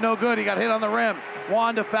 Layup no good, he got hit on the rim.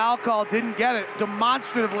 Wanda foul call, didn't get it.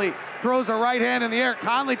 Demonstratively throws a right hand in the air.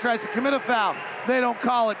 Conley tries to commit a foul. They don't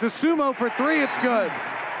call it. DeSumo for three, it's good.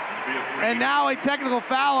 And now a technical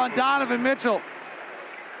foul on Donovan Mitchell.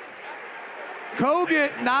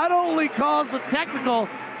 Kogut not only calls the technical,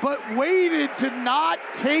 but waited to not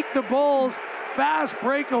take the Bulls' fast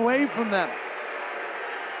break away from them.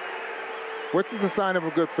 Which is a sign of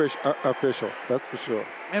a good official, that's for sure.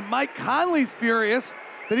 And Mike Conley's furious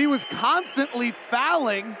that he was constantly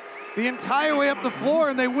fouling the entire way up the floor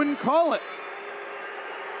and they wouldn't call it.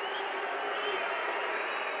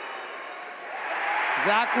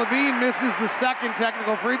 Zach LaVine misses the second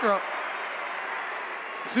technical free throw.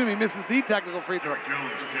 Excuse me, misses the technical free throw.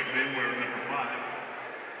 Jones checking in, we're number 5.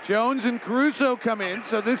 Jones and Caruso come in,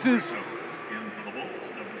 so this is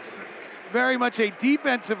very much a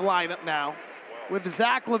defensive lineup now, with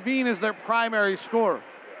Zach LaVine as their primary scorer.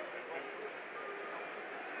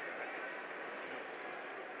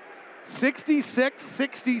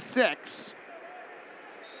 66-66.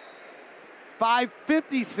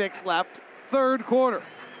 5:56 left, third quarter.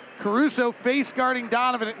 Caruso face guarding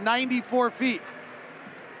Donovan at 94 feet.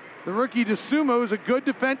 The rookie DeSumo is a good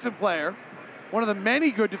defensive player, one of the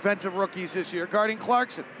many good defensive rookies this year, guarding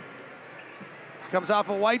Clarkson. Comes off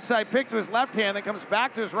a Whiteside pick to his left hand, then comes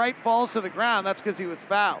back to his right, falls to the ground. That's because he was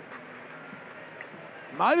fouled.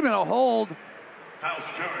 Might have been a hold. Foul's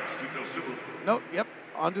charged to DeSumo. Nope, yep,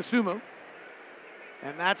 on DeSumo.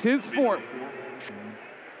 And that's his fourth.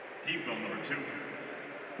 Team foul number 2.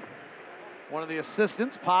 One of the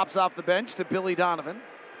assistants pops off the bench to Billy Donovan.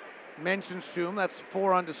 Mentions to him, that's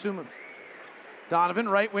 4 on DeSumo. Donovan,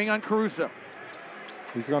 right wing on Caruso.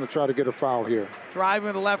 He's going to try to get a foul here. Driving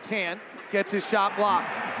with the left hand, gets his shot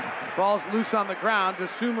blocked. Ball's loose on the ground,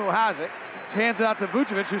 DeSumo has it. Hands it out to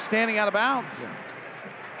Vucevic, who's standing out of bounds. Yeah.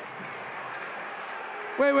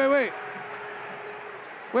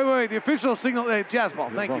 Wait, the official signal, Jazz ball,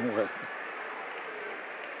 thank you. Way.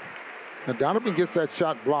 Now Donovan gets that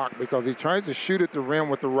shot blocked because he tries to shoot at the rim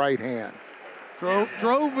with the right hand.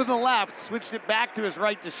 Drove with the left, switched it back to his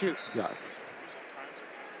right to shoot. Yes.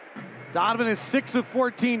 Donovan is 6 of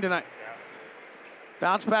 14 tonight.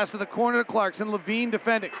 Bounce pass to the corner to Clarkson. Levine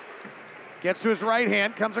defending. Gets to his right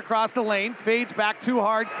hand, comes across the lane, fades back too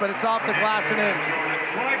hard, but it's off the glass and in.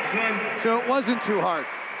 So it wasn't too hard.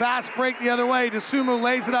 Fast break the other way. DeSumo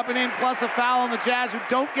lays it up and in, plus a foul on the Jazz, who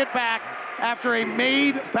don't get back after a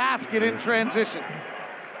made basket in transition.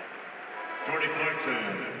 Jordy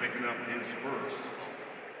Clarkson picking up his first.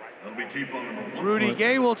 That'll be team foul number 1. Rudy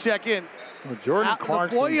Gay will check in. Well, Jordan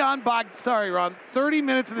Clarkson. The Bojan 30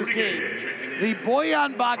 minutes of this game. The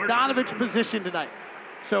Bojan Bogdanovic position tonight.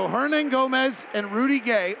 So Hernangomez and Rudy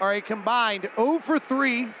Gay are a combined 0 for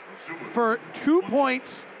 3 for 2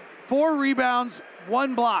 points, 4 rebounds,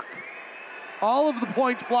 1 block. All of the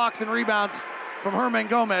points, blocks, and rebounds from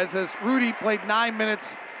Hernangomez as Rudy played 9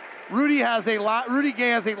 minutes. Rudy Gay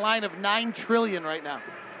has a line of 9 trillion right now,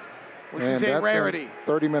 which is a rarity.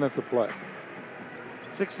 30 minutes of play.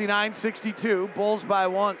 69-62, Bulls by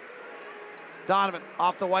 1. Donovan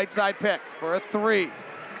off the Whiteside pick for a 3.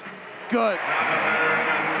 Good.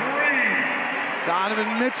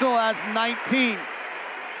 Donovan Mitchell has 19.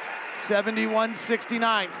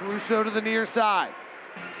 71-69, Caruso to the near side.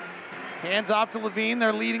 Hands off to Levine,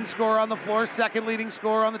 their leading scorer on the floor, second leading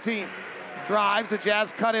scorer on the team. Drives, the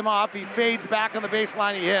Jazz cut him off. He fades back on the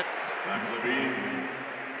baseline, he hits.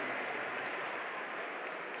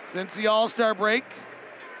 Since the All-Star break,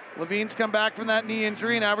 Levine's come back from that knee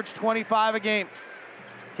injury and averaged 25 a game.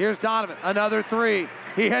 Here's Donovan, another 3.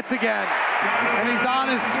 He hits again. And he's on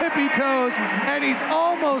his tippy toes, and he's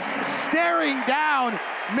almost staring down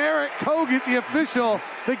Merritt Kogut, the official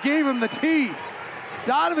that gave him the tee.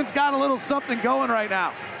 Donovan's got a little something going right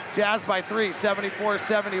now. Jazz by 3,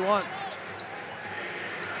 74-71.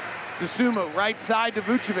 Dosunmu, right side to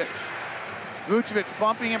Vucevic. Vucevic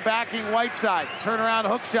bumping and backing Whiteside. Turnaround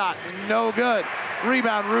hook shot, no good.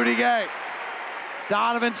 Rebound, Rudy Gay.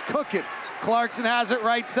 Donovan's cooking. Clarkson has it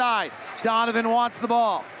right side. Donovan wants the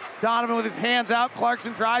ball. Donovan with his hands out.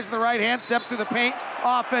 Clarkson drives with the right hand, steps through the paint.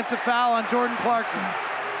 Offensive foul on Jordan Clarkson.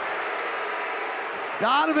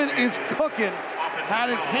 Donovan is cooking. Had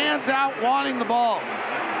his hands out wanting the ball.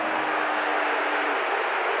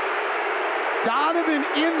 Donovan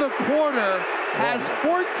in the quarter has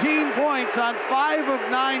 14 points on 5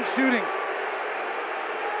 of 9 shooting.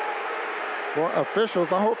 For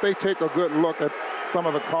officials, I hope they take a good look at some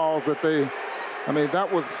of the calls that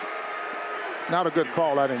that was not a good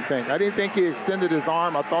call, I didn't think. I didn't think he extended his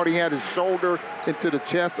arm. I thought he had his shoulder into the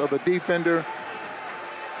chest of the defender.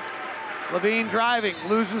 LaVine driving,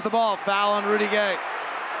 loses the ball, foul on Rudy Gay.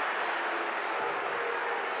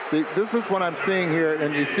 See, this is what I'm seeing here,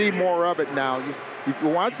 and you see more of it now. You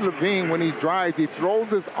watch LaVine when he drives, he throws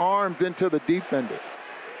his arms into the defender.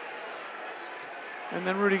 And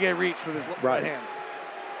then Rudy Gay reached with his right hand.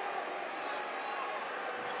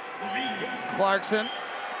 Clarkson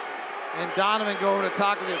and Donovan go over to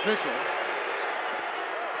talk to the official.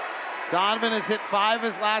 Donovan has hit 5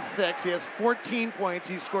 of his last 6. He has 14 points.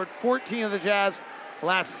 He's scored 14 of the Jazz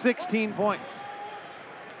last 16 points.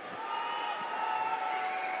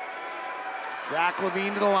 Zach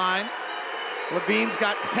LaVine to the line. LaVine's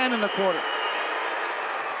got 10 in the quarter.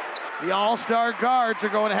 The all-star guards are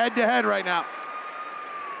going head-to-head right now.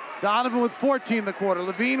 Donovan with 14 in the quarter.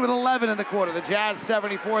 LaVine with 11 in the quarter. The Jazz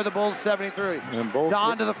 74, the Bulls 73.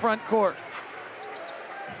 Don to the front court.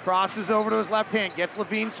 Crosses over to his left hand. Gets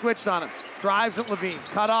LaVine switched on him. Drives at LaVine.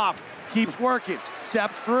 Cut off. Keeps working.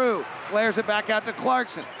 Steps through. Flares it back out to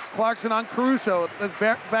Clarkson. Clarkson on Caruso, the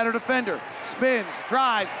better defender. Spins,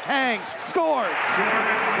 drives, hangs, scores.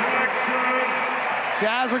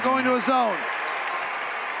 Jazz are going to a zone.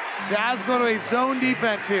 Jazz go to a zone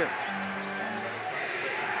defense here.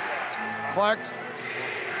 Clark,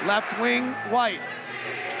 left wing, White.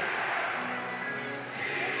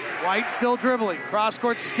 White still dribbling.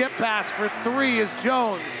 Cross-court skip pass for 3 is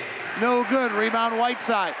Jones. No good. Rebound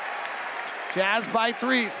Whiteside. Jazz by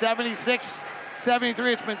 3,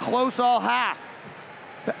 76-73. It's been close all half.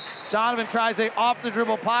 Donovan tries a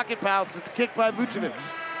off-the-dribble pocket pass. It's kicked by Vucevic.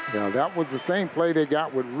 Yeah, that was the same play they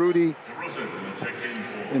got with Rudy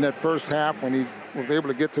in that first half when he was able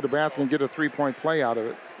to get to the basket and get a 3-point play out of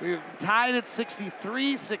it. We've tied at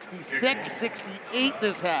 63, 66, 68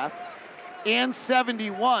 this half, and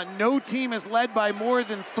 71. No team is led by more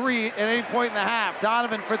than 3 at any point in the half.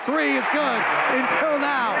 Donovan for 3 is good until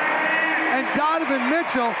now. And Donovan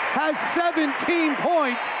Mitchell has 17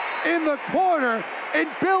 points in the quarter, and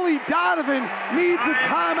Billy Donovan needs a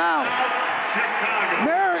timeout.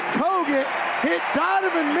 Merritt Kogut hit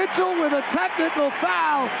Donovan Mitchell with a technical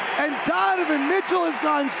foul, and Donovan Mitchell has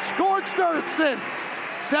gone scorched earth since.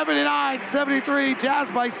 79-73, Jazz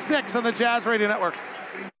by 6 on the Jazz Radio Network.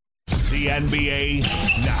 The NBA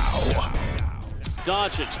now.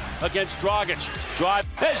 Doncic against Dragic. Drive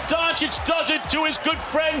as Doncic does it to his good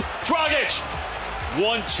friend Dragic.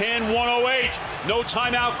 110-108. No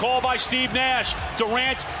timeout call by Steve Nash.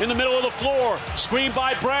 Durant in the middle of the floor. Screen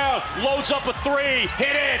by Brown. Loads up a 3.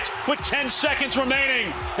 Hit it with 10 seconds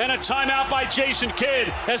remaining. And a timeout by Jason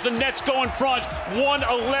Kidd as the Nets go in front.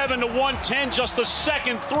 111-110. Just the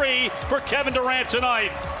second 3 for Kevin Durant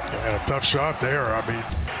tonight. Yeah, a tough shot there. I mean,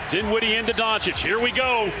 Dinwiddie into Doncic. Here we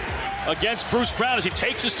go. Against Bruce Brown as he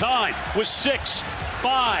takes his time with 6,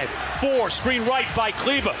 5, 4. Screen right by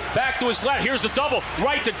Kleba. Back to his left. Here's the double.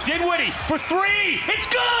 Right to Dinwiddie for 3. It's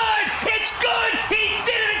good! It's good! He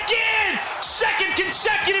did it again! Second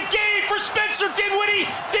consecutive game for Spencer Dinwiddie.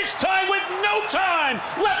 This time with no time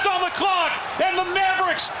left on the clock. And the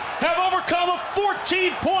Mavericks have overcome a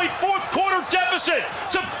 14-point fourth quarter deficit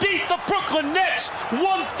to beat the Brooklyn Nets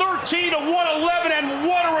 113-111. And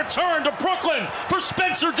what a return to Brooklyn for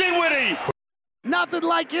Spencer Dinwiddie. Nothing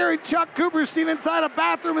like hearing Chuck Cooperstein inside a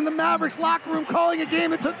bathroom in the Mavericks locker room calling a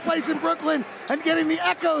game that took place in Brooklyn and getting the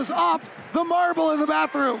echoes off the marble in the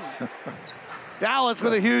bathroom. Dallas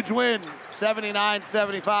with a huge win,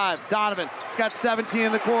 79-75. Donovan, he's got 17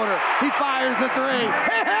 in the quarter. He fires the 3. He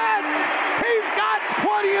hits! He's got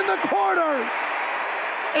 20 in the quarter.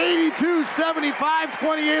 82-75,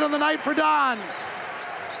 28 on the night for Don.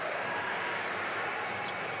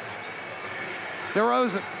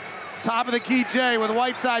 DeRozan Top of the key, Jay, with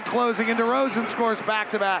Whiteside closing, and DeRozan scores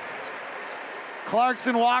back-to-back.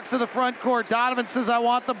 Clarkson walks to the front court. Donovan says, I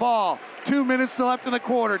want the ball. 2 minutes left in the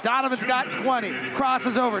quarter. Donovan's got 20.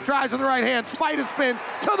 Crosses over, drives with the right hand. Spida spins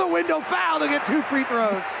to the window, foul to get 2 free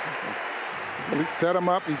throws. He set him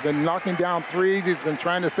up. He's been knocking down threes. He's been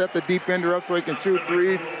trying to set the deep ender up so he can shoot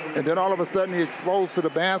threes. And then all of a sudden he exposed to the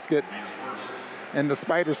basket. And the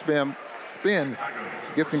Spida spin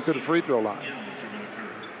gets him to the free throw line.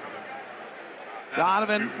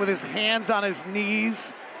 Donovan with his hands on his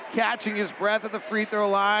knees, catching his breath at the free throw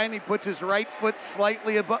line. He puts his right foot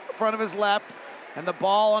slightly in front of his left and the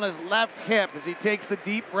ball on his left hip as he takes the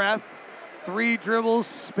deep breath. 3 dribbles,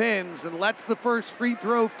 spins, and lets the first free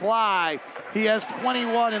throw fly. He has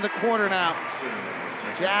 21 in the quarter now.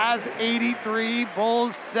 Jazz 83,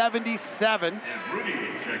 Bulls 77.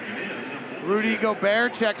 Rudy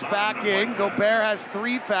Gobert checks back in. Gobert has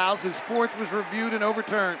 3 fouls. His 4th was reviewed and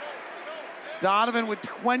overturned. Donovan with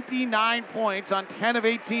 29 points on 10 of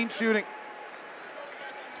 18 shooting.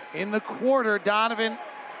 In the quarter, Donovan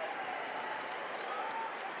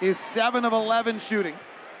is 7 of 11 shooting.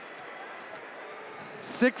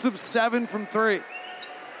 6 of 7 from 3.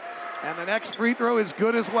 And the next free throw is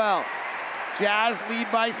good as well. Jazz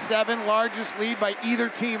lead by 7, largest lead by either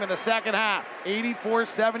team in the second half,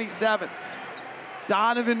 84-77.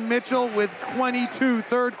 Donovan Mitchell with 22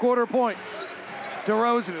 third quarter points.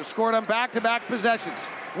 DeRozan, who scored on back-to-back possessions,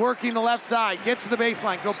 working the left side, gets to the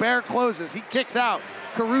baseline. Gobert closes, he kicks out.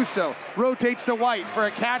 Caruso rotates to White for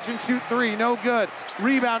a catch-and-shoot 3, no good.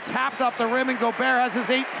 Rebound tapped off the rim, and Gobert has his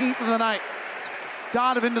 18th of the night.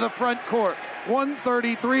 Donovan to the front court.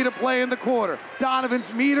 1:33 to play in the quarter.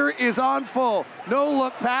 Donovan's meter is on full. No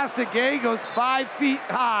look pass to Gay, goes 5 feet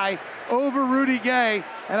high over Rudy Gay.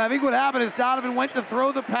 And I think what happened is Donovan went to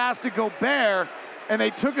throw the pass to Gobert, and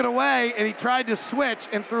they took it away, and he tried to switch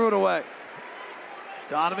and threw it away.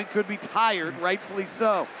 Donovan could be tired, rightfully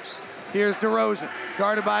so. Here's DeRozan,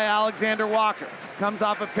 guarded by Alexander Walker. Comes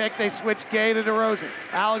off a pick, they switch Gay to DeRozan.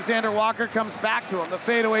 Alexander Walker comes back to him. The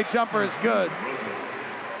fadeaway jumper is good.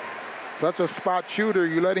 Such a spot shooter,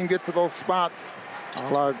 you let him get to those spots.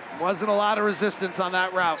 Clark. Wasn't a lot of resistance on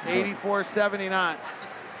that route, 84-79.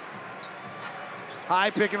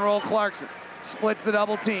 High pick and roll, Clarkson. Splits the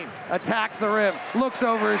double team, attacks the rim, looks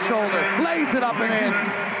over his shoulder, lays it up and in.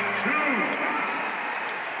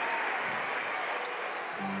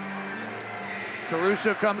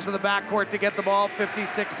 Caruso comes to the backcourt to get the ball.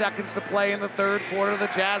 56 seconds to play in the third quarter. The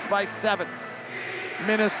Jazz by 7.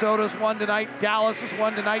 Minnesota's won tonight. Dallas has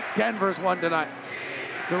won tonight. Denver's won tonight.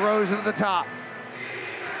 DeRozan to the top.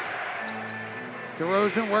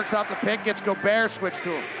 DeRozan works out the pick, gets Gobert switched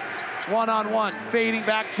to him. 1-on-1, fading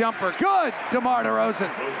back jumper. Good, DeMar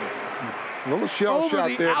DeRozan. A little shell over shot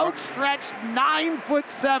the there. Outstretched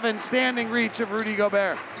 9'7" standing reach of Rudy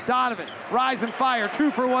Gobert. Donovan, rise and fire, 2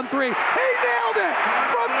 for 1 3. He nailed it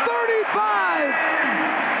from 35.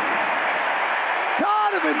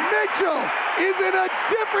 Donovan Mitchell is in a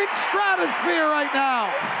different stratosphere right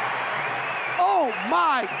now. Oh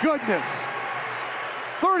my goodness.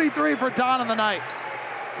 33 for Don on the night.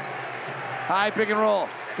 High pick and roll.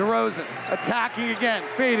 DeRozan attacking again,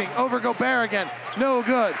 fading over Gobert again. No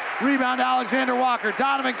good. Rebound Alexander Walker.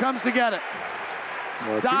 Donovan comes to get it.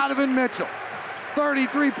 Donovan Mitchell,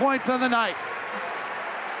 33 points on the night.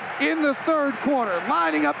 In the third quarter,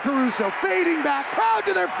 lining up Caruso, fading back, crowd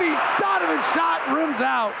to their feet. Donovan's shot rims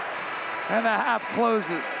out, and the half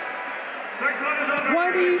closes.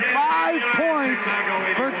 25 points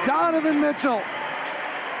for Donovan Mitchell.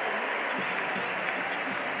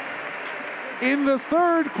 In the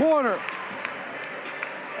third quarter,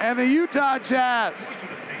 and the Utah Jazz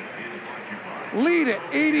lead it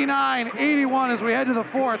 89-81 as we head to the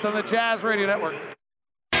fourth on the Jazz Radio Network.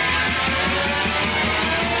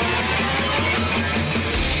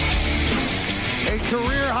 A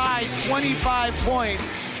career-high 25 points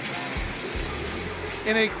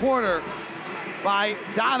in a quarter by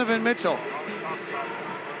Donovan Mitchell.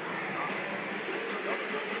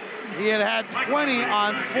 He had 20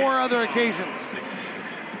 on 4 other occasions.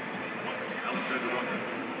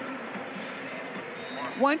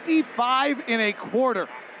 25 in a quarter.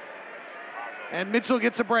 And Mitchell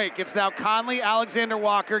gets a break. It's now Conley, Alexander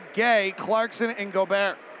Walker, Gay, Clarkson, and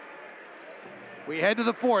Gobert. We head to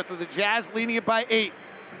the fourth with the Jazz leading it by 8.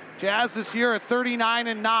 Jazz this year are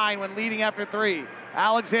 39-9 when leading after 3.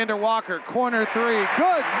 Alexander Walker, corner 3,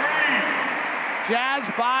 good. Jazz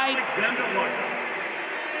by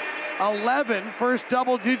 11, first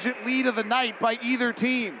double-digit lead of the night by either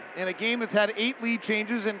team in a game that's had 8 lead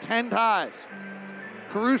changes and 10 ties.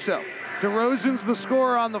 Caruso, DeRozan's the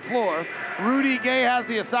scorer on the floor. Rudy Gay has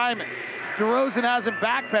the assignment. DeRozan has him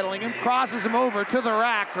backpedaling him, crosses him over to the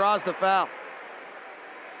rack, draws the foul.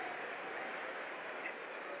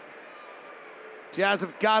 Jazz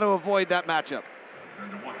have got to avoid that matchup.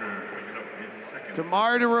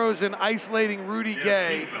 DeMar DeRozan isolating Rudy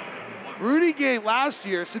Gay. Rudy Gay last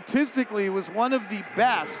year, statistically, was one of the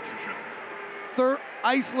best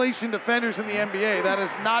isolation defenders in the NBA. That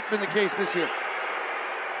has not been the case this year.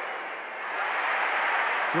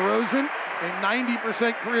 DeRozan, a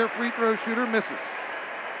 90% career free throw shooter, misses.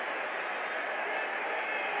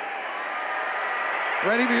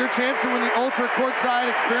 Ready for your chance to win the Ultra courtside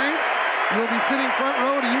experience? You'll be sitting front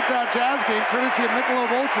row at a Utah Jazz game courtesy of Michelob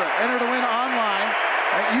Ultra. Enter to win online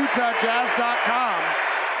at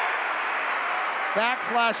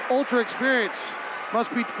utahjazz.com/Ultra Experience.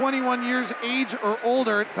 Must be 21 years age or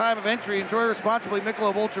older at time of entry. Enjoy responsibly.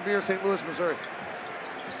 Michelob Ultra Beer, St. Louis, Missouri.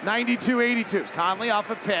 92-82. Conley off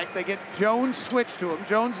a pick. They get Jones switched to him.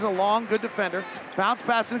 Jones is a long, good defender. Bounce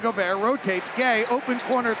pass into Gobert. Rotates. Gay, open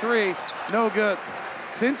corner three. No good.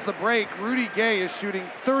 Since the break, Rudy Gay is shooting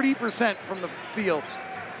 30% from the field.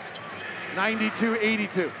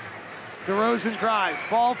 92-82. DeRozan drives.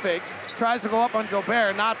 Ball fakes. Tries to go up on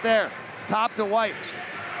Gobert. Not there. Top to White.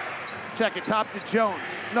 Check it. Top to Jones.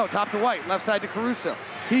 No, top to White. Left side to Caruso.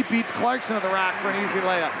 He beats Clarkson to the rack for an easy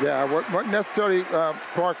layup. Yeah, wasn't necessarily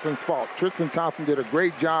Clarkson's fault. Tristan Thompson did a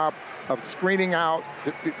great job of screening out.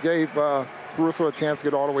 Gave Caruso a chance to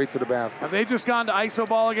get all the way to the basket. Have they just gone to iso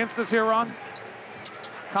ball against us here, Ron?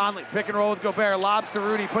 Conley, pick and roll with Gobert, lobs to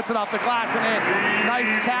Rudy, puts it off the glass and in.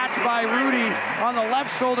 Nice catch by Rudy on the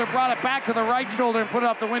left shoulder, brought it back to the right shoulder and put it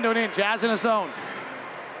off the window and in. Jazz in a zone.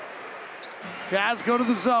 Jazz go to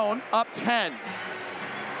the zone, up 10.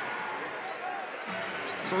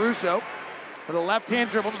 Caruso with a left-hand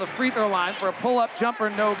dribble to the free throw line for a pull-up jumper,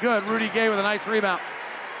 no good. Rudy Gay with a nice rebound.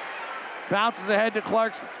 Bounces ahead to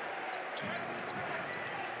Clarkson.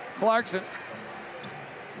 Clarkson.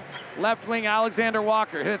 Left wing Alexander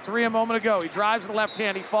Walker hit a three a moment ago. He drives with the left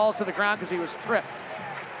hand. He falls to the ground because he was tripped.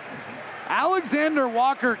 Alexander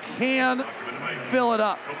Walker can fill it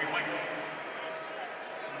up.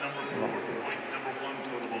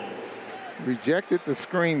 Rejected the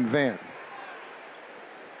screen then.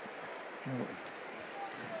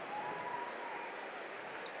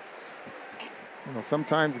 You know,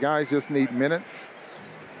 sometimes guys just need minutes.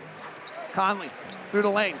 Conley through the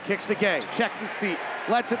lane, kicks to Gay, checks his feet,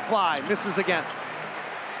 lets it fly, misses again.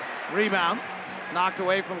 Rebound, knocked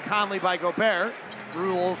away from Conley by Gobert.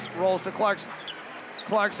 Rolls to Clarkson.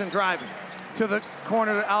 Clarkson driving to the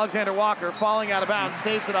corner to Alexander Walker, falling out of bounds,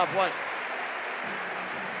 saves it off White.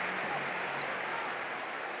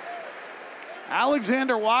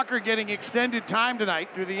 Alexander Walker getting extended time tonight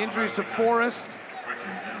through the injuries to Forrest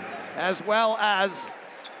as well as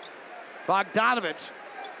Bogdanovich.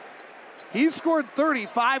 He's scored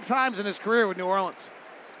 35 times in his career with New Orleans.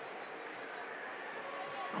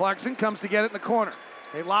 Clarkson comes to get it in the corner.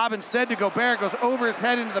 They lob instead to Gobert, goes over his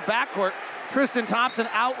head into the backcourt. Tristan Thompson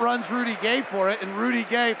outruns Rudy Gay for it, and Rudy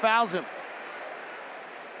Gay fouls him.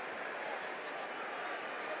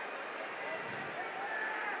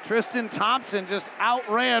 Tristan Thompson just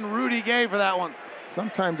outran Rudy Gay for that one.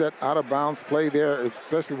 Sometimes that out-of-bounds play there,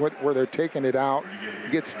 especially where they're taking it out,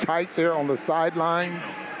 gets tight there on the sidelines.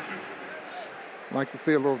 I'd like to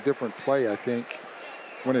see a little different play, I think,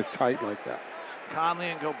 when it's tight like that. Conley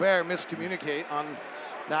and Gobert miscommunicate on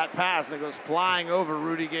that pass, and it goes flying over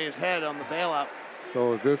Rudy Gay's head on the bailout.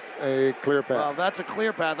 So is this a clear path? Well, that's a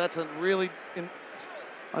clear path. That's a really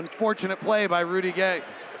unfortunate play by Rudy Gay.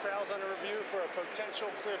 The foul's under review for a potential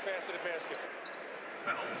clear path to the basket.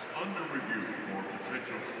 Fouls under review for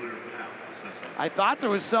potential clear path. I thought there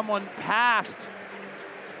was someone past.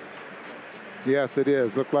 Yes, it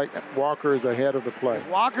is. Looked like Walker is ahead of the play. If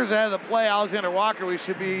Walker's ahead of the play, Alexander Walker, we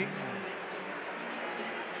should be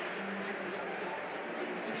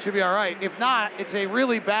all right. If not, it's a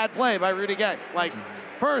really bad play by Rudy Gay. Like,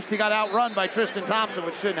 first he got outrun by Tristan Thompson,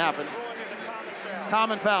 which shouldn't happen.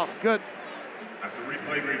 Common foul. Good. After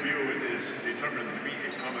replay review, it is determined to be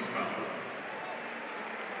a common foul.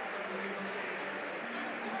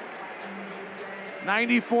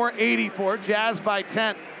 (94-84), Jazz by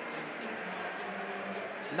 10.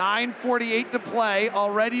 9:48 to play.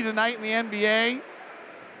 Already tonight in the NBA,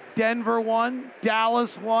 Denver won,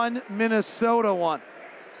 Dallas won, Minnesota won.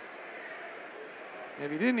 If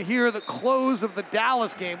you didn't hear the close of the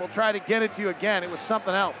Dallas game, we'll try to get it to you again. It was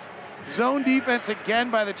something else. Zone defense again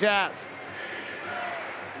by the Jazz.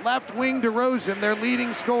 Left wing DeRozan, their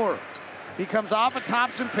leading scorer. He comes off a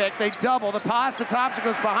Thompson pick. They double. The pass to Thompson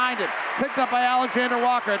goes behind him. Picked up by Alexander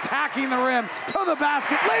Walker, attacking the rim, to the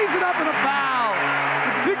basket, lays it up, and a foul.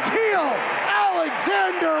 Nickeil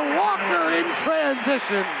Alexander-Walker in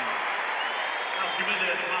transition.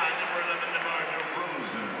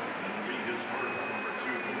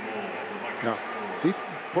 Now, he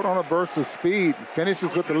put on a burst of speed,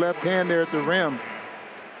 finishes with the left hand there at the rim.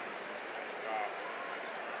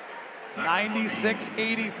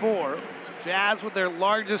 96-84. Jazz with their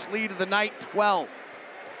largest lead of the night, 12.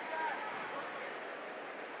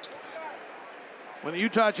 When the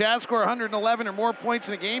Utah Jazz score 111 or more points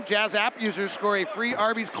in a game, Jazz app users score a free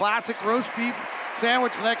Arby's Classic Roast Beef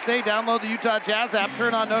Sandwich the next day. Download the Utah Jazz app,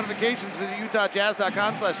 turn on notifications, visit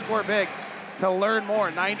utahjazz.com/scorebig to learn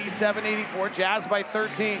more. 97-84, Jazz by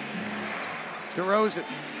 13. DeRozan,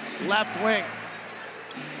 left wing,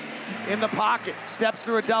 in the pocket, steps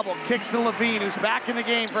through a double, kicks to Levine, who's back in the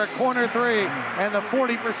game for a corner three, and the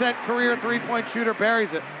 40% career three-point shooter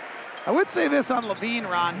buries it. I would say this on Levine,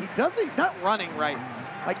 Ron. He's not running right.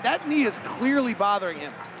 Like, that knee is clearly bothering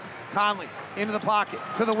him. Conley into the pocket,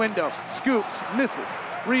 to the window, scoops, misses.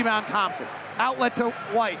 Rebound Thompson. Outlet to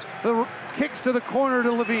White. The kicks to the corner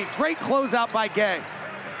to Levine. Great closeout by Gay.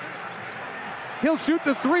 He'll shoot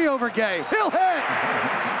the three over Gay. He'll hit!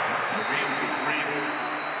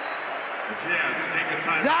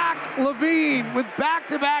 Zach LaVine with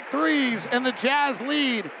back-to-back threes, and the Jazz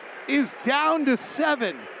lead is down to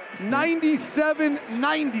 7.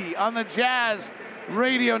 97-90 on the Jazz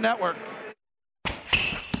Radio Network.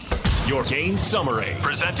 Your game summary,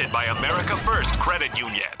 presented by America First Credit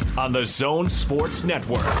Union on the Zone Sports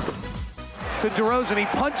Network. To DeRozan, he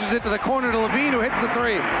punches it to the corner to Levine, who hits the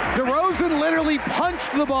three. DeRozan literally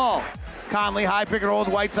punched the ball. Conley, high pick and roll with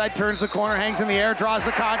Whiteside, turns the corner, hangs in the air, draws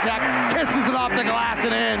the contact, kisses it off the glass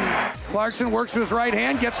and in. Clarkson works to his right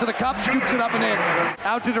hand, gets to the cup, scoops it up and in.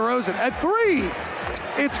 Out to DeRozan. At three,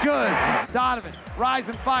 it's good. Donovan, rise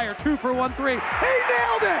and fire, 2 for 1 3. He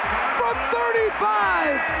nailed it from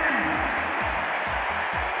 35.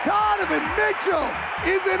 Donovan Mitchell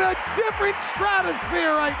is in a different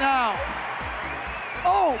stratosphere right now.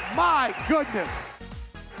 Oh my goodness.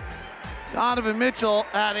 Donovan Mitchell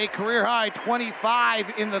at a career-high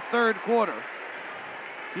 25 in the third quarter.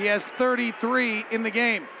 He has 33 in the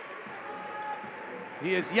game.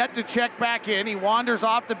 He is yet to check back in. He wanders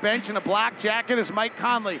off the bench in a black jacket as Mike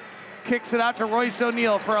Conley kicks it out to Royce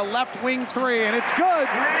O'Neal for a left wing three, and it's good.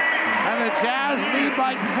 And the Jazz lead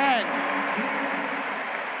by 10.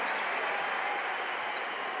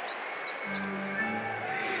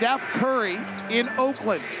 Steph Curry in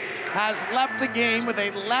Oakland has left the game with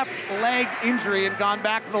a left leg injury and gone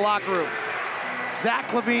back to the locker room. Zach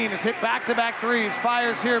LaVine has hit back-to-back threes,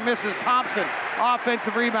 fires here, misses. Thompson,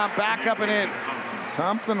 offensive rebound, back up and in.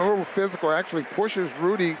 Thompson, a little physical, actually pushes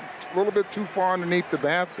Rudy a little bit too far underneath the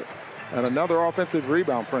basket. And another offensive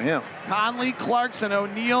rebound for him. Conley, Clarkson,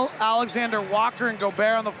 O'Neal, Alexander-Walker, and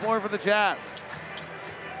Gobert on the floor for the Jazz.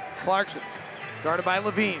 Clarkson, guarded by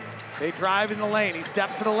LaVine. They drive in the lane. He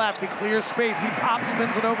steps to the left. He clears space. He top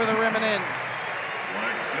spins it over the rim and in.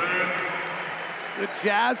 The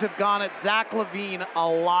Jazz have gone at Zach LaVine a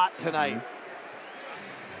lot tonight.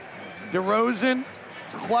 DeRozan's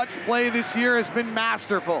clutch play this year has been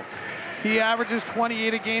masterful. He averages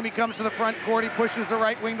 28 a game. He comes to the front court. He pushes the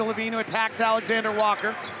right wing to LaVine, who attacks Alexander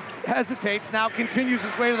Walker. Hesitates, now continues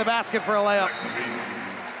his way to the basket for a layup.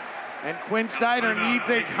 And Quinn Snyder needs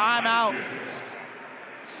a timeout.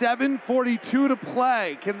 7:42 to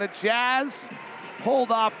play. Can the Jazz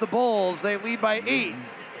hold off the Bulls? They lead by 8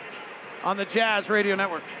 on the Jazz Radio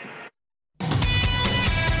Network.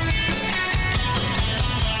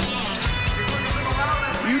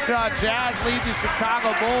 Utah Jazz lead the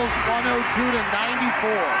Chicago Bulls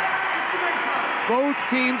 102-94. Both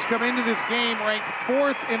teams come into this game ranked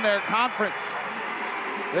 4th in their conference.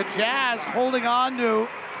 The Jazz holding on to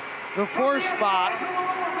the 4th spot,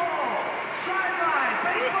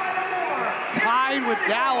 tied with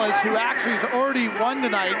Dallas, who actually has already won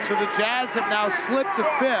tonight, so the Jazz have now slipped to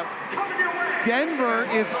 5th. Denver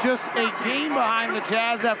is just a game behind the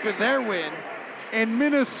Jazz after their win, and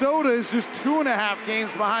Minnesota is just 2.5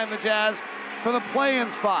 games behind the Jazz for the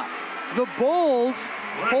play-in spot. The Bulls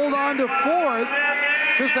hold on to 4th,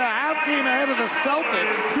 just a half game ahead of the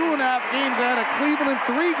Celtics, 2.5 games ahead of Cleveland, and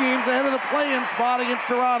 3 games ahead of the play-in spot against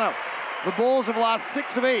Toronto. The Bulls have lost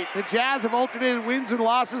 6 of 8. The Jazz have alternated wins and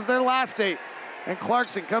losses their last 8. And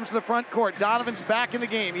Clarkson comes to the front court. Donovan's back in the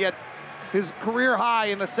game. He had his career high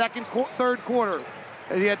in the third quarter.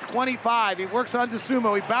 He had 25. He works on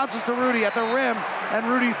DeSumo. He bounces to Rudy at the rim, and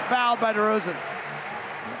Rudy's fouled by DeRozan.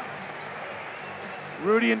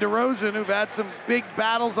 Rudy and DeRozan, who've had some big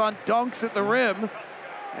battles on dunks at the rim,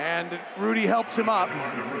 and Rudy helps him up.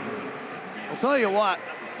 I'll tell you what,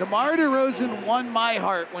 DeMar DeRozan won my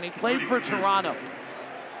heart when he played for Toronto.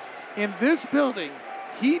 In this building,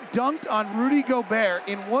 he dunked on Rudy Gobert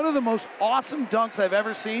in one of the most awesome dunks I've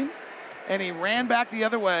ever seen, and he ran back the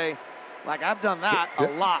other way. Like, I've done that a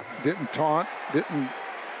lot. Didn't taunt, didn't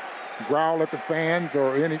growl at the fans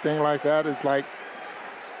or anything like that. It's like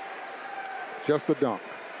just a dunk.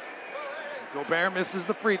 Gobert misses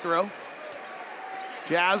the free throw.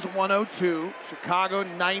 Jazz 102, Chicago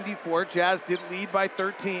 94. Jazz did lead by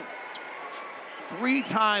 13. 3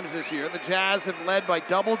 times this year, the Jazz have led by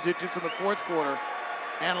double digits in the fourth quarter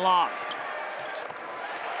and lost.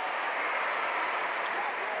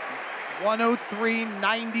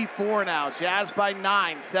 103-94 now. Jazz by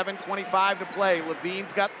 9, 7:25 to play.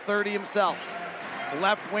 Levine's got 30 himself.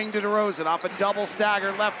 Left wing to DeRozan, off a double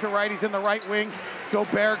stagger, left to right. He's in the right wing.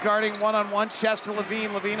 Gobert guarding one-on-one. Chest to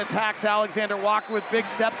Levine. Levine attacks Alexander Walker with big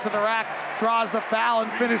steps to the rack, draws the foul,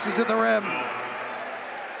 and finishes at the rim.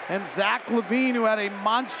 And Zach LaVine, who had a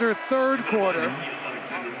monster third quarter,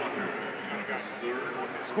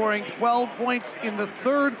 scoring 12 points in the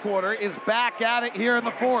third quarter, is back at it here in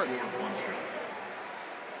the fourth.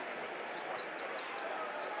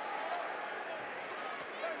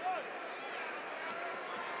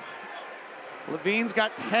 Levine's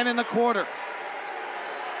got 10 in the quarter.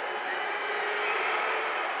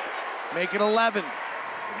 Make it 11.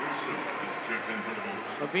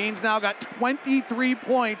 Levine's now got 23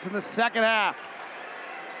 points in the second half.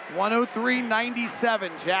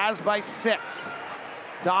 103-97, Jazz by 6.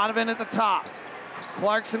 Donovan at the top.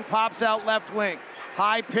 Clarkson pops out left wing.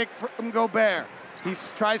 High pick from Gobert. He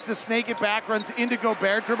tries to snake it back, runs into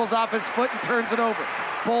Gobert, dribbles off his foot and turns it over.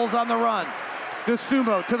 Bulls on the run.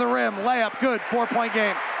 DeSumo to the rim, layup, good, 4-point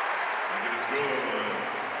game.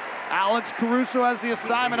 Alex Caruso has the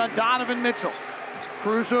assignment on Donovan Mitchell.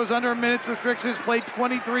 Caruso is under a minute's restrictions, played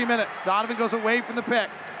 23 minutes. Donovan goes away from the pick.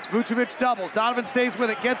 Vucevic doubles. Donovan stays with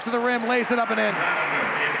it, gets to the rim, lays it up and in.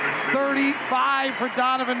 35 for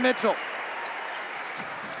Donovan Mitchell.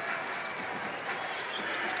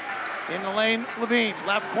 In the lane, Levine.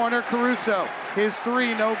 Left corner, Caruso. His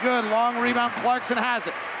 3, no good. Long rebound, Clarkson has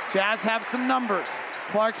it. Jazz have some numbers.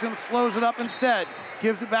 Clarkson slows it up instead.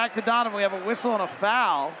 Gives it back to Donovan. We have a whistle and a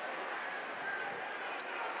foul.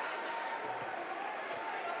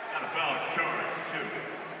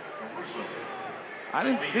 I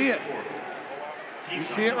didn't see it. You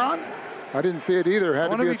see it, Ron? I didn't see it either.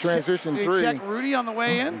 Had to be a transition 3. Check Rudy on the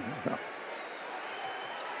way in.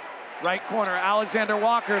 Right corner, Alexander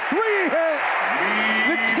Walker. 3 hit!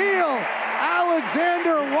 Nickeil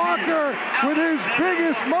Alexander Walker with his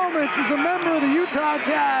biggest moments as a member of the Utah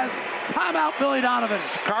Jazz. Timeout, Billy Donovan.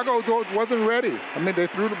 Chicago wasn't ready. I mean, they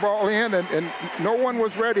threw the ball in, and no one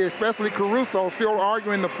was ready, especially Caruso still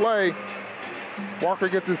arguing the play. Walker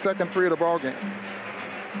gets his second 3 of the ball game.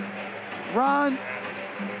 Ron,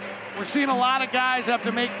 we're seeing a lot of guys have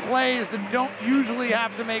to make plays that don't usually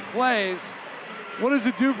have to make plays. What does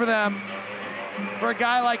it do for them, for a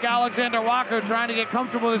guy like Alexander Walker trying to get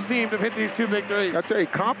comfortable with his team to hit these 2 big threes? I tell you,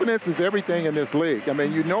 confidence is everything in this league. I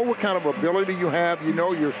mean, you know what kind of ability you have. You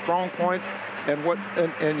know your strong points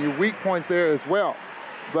and your weak points there as well.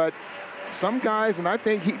 But some guys, and I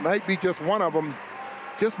think he might be just one of them,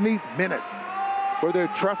 just needs minutes where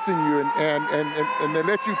they're trusting you and they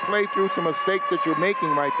let you play through some mistakes that you're making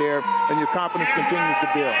right there, and your confidence continues to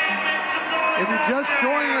build. If you're just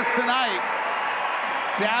joining us tonight,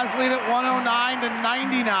 Jazz lead at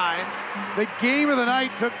 109-99. The game of the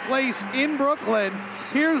night took place in Brooklyn.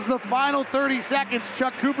 Here's the final 30 seconds.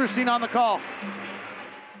 Chuck Cooperstein on the call.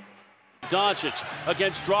 Doncic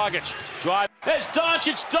against Dragic. Drive as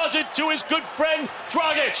Doncic does it to his good friend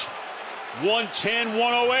Dragic.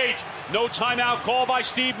 110-108. No timeout call by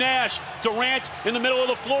Steve Nash. Durant in the middle of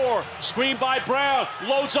the floor. Screen by Brown.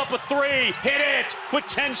 Loads up a 3. Hit it with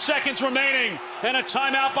 10 seconds remaining. And a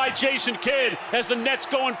timeout by Jason Kidd as the Nets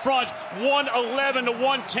go in front.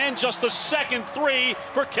 111-110. Just the second 3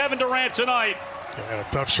 for Kevin Durant tonight. Yeah,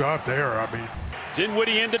 a tough shot there. I mean,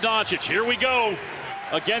 Dinwiddie into Doncic. Here we go.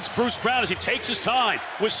 Against Bruce Brown as he takes his time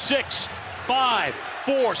with 6, 5,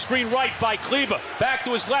 4. Screen right by Kleba. Back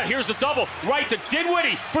to his left. Here's the double. Right to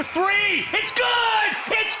Dinwiddie for 3. It's good!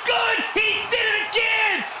 It's good! He did it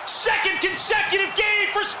again! Second consecutive game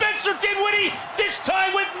for Spencer Dinwiddie. This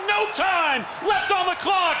time with no time left on the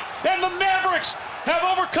clock. And the Mavericks have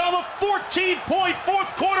overcome a 14-point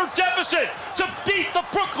fourth quarter deficit to beat the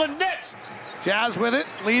Brooklyn Nets. Jazz with it,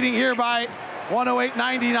 leading here by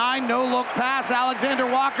 108-99. No look pass. Alexander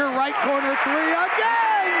Walker, right corner 3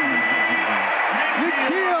 again!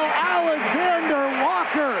 Nickeil Alexander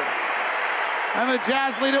Walker. And the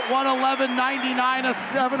Jazz lead at 111-99, a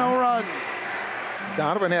 7-0 run.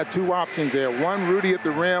 Donovan had two options there. One, Rudy at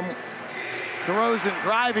the rim. DeRozan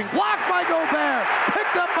driving, blocked by Gobert,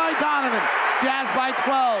 picked up by Donovan. Jazz by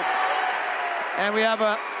 12. And we have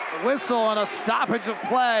a whistle and a stoppage of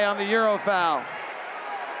play on the Euro foul.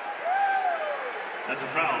 That's a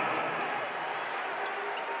foul.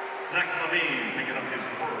 Zach LaVine picking up his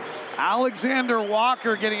first. Alexander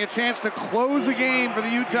Walker getting a chance to close a game for the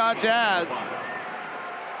Utah Jazz.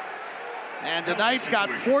 And tonight's got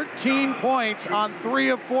 14 points on 3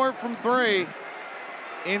 of 4 from 3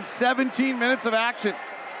 in 17 minutes of action.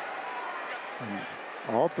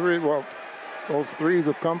 All three, well, those threes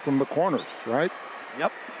have come from the corners, right?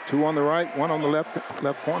 Yep. 2 on the right, 1 on the left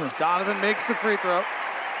corner. Donovan makes the free throw.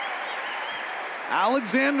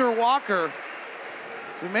 Alexander Walker,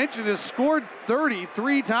 as we mentioned, has scored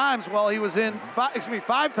 33 times while he was in,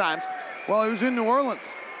 5 times while he was in New Orleans.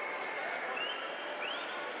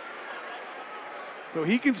 So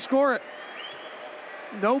he can score it.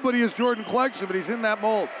 Nobody is Jordan Clarkson, but he's in that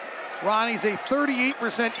mold. Ronnie's a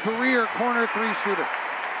 38% career corner 3 shooter.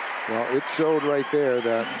 Well, it showed right there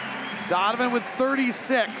that Donovan with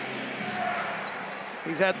 36.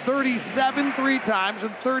 He's had 37 3 times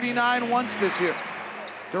and 39 once this year.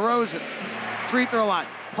 DeRozan, free throw line.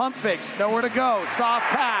 Pump fakes, nowhere to go. Soft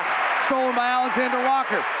pass, stolen by Alexander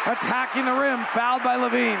Walker. Attacking the rim, fouled by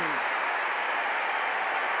LaVine.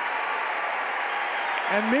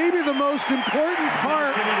 And maybe the most important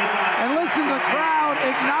part, and listen to the crowd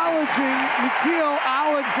acknowledging Nickeil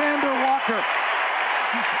Alexander Walker.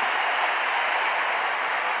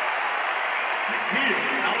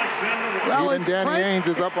 Well, even Danny Ainge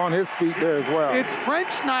is up on his feet there as well. It's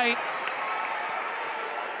French night,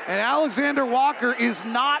 and Alexander Walker is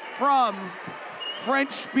not from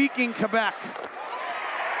French-speaking Quebec.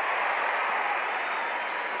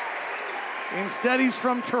 Instead, he's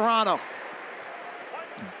from Toronto.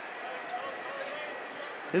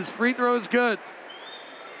 His free throw is good.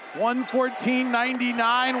 114.99,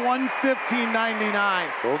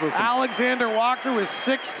 115.99. Alexander Walker was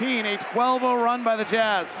 16, a 12-0 run by the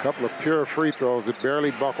Jazz. A couple of pure free throws that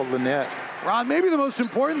barely buckled the net. Ron, maybe the most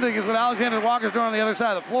important thing is what Alexander Walker's doing on the other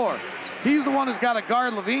side of the floor. He's the one who's got to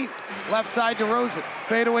guard LaVine. Left side DeRozan.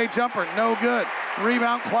 Fadeaway jumper, no good.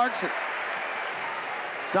 Rebound Clarkson.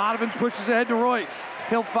 Donovan pushes ahead to Royce.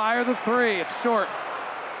 He'll fire the 3. It's short.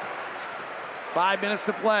 5 minutes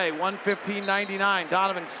to play, 115.99.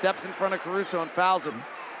 Donovan steps in front of Caruso and fouls him.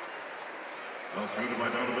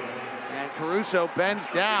 And Caruso bends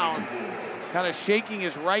down, kind of shaking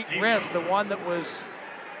his right wrist, the one that was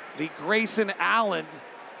the Grayson Allen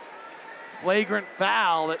flagrant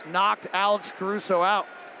foul that knocked Alex Caruso out.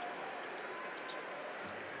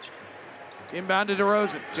 Inbound to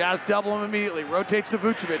DeRozan. Jazz double him immediately. Rotates to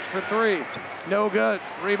Vucevic for 3. No good.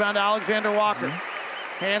 Rebound to Alexander Walker.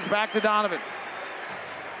 Hands back to Donovan.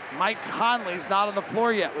 Mike Conley's not on the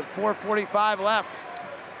floor yet with 4:45 left.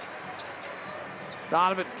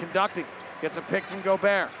 Donovan conducting. Gets a pick from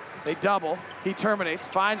Gobert. They double. He terminates.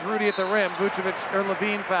 Finds Rudy at the rim. Vucevic or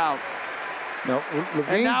LaVine fouls. No, LaVine.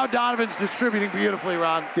 And now Donovan's distributing beautifully,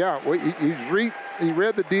 Ron. Yeah, well, he read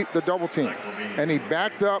the double team, and he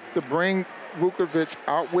backed up to bring Vucevic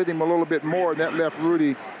out with him a little bit more, and that left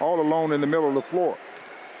Rudy all alone in the middle of the floor.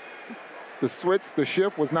 The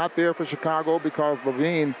shift was not there for Chicago because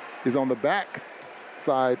LaVine is on the back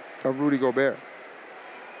side of Rudy Gobert.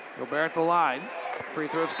 Gobert at the line. Free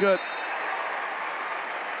throw's good.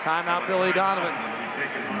 Timeout, Billy Donovan.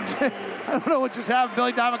 I don't know what just happened.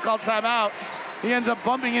 Billy Donovan called timeout. He ends up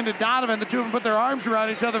bumping into Donovan. The two of them put their arms around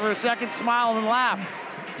each other for a second, smile and laugh.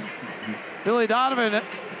 Billy Donovan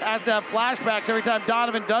has to have flashbacks every time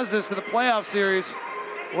Donovan does this to the playoff series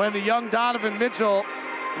when the young Donovan Mitchell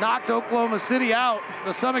knocked Oklahoma City out,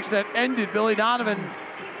 to some extent ended Billy Donovan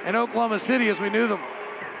and Oklahoma City as we knew them.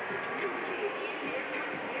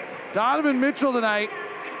 Donovan Mitchell tonight,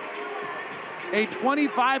 a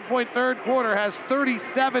 25-point third quarter, has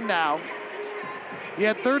 37 now. He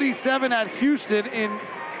had 37 at Houston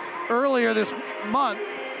earlier this month.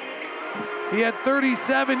 He had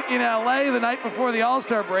 37 in LA the night before the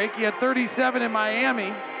All-Star break. He had 37 in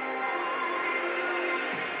Miami.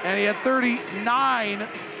 And he had 39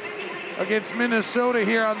 against Minnesota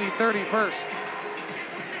here on the 31st.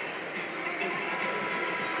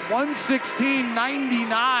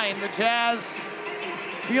 116.99. The Jazz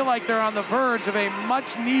feel like they're on the verge of a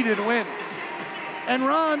much-needed win. And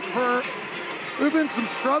Ron, there have been some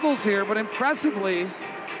struggles here, but impressively,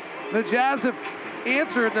 the Jazz have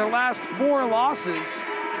answered their last 4 losses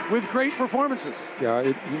with great performances. Yeah,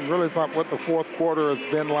 it really is not what the fourth quarter has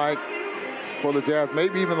been like for the Jazz.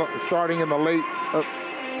 Maybe even starting in the late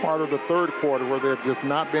part of the third quarter where they've just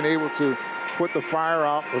not been able to put the fire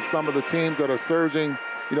out for some of the teams that are surging,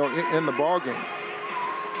 in the ballgame.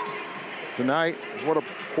 Tonight, what a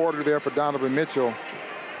quarter there for Donovan Mitchell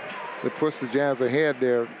that pushed the Jazz ahead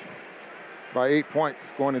there by 8 points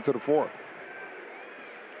going into the fourth.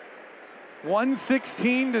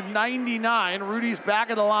 116-99. Rudy's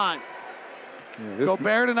back at the line. Yeah,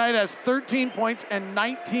 Gobert tonight has 13 points and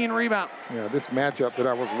 19 rebounds. Yeah, this matchup that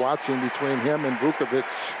I was watching between him and Vukovic,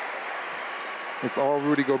 it's all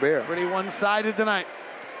Rudy Gobert. Pretty one-sided tonight.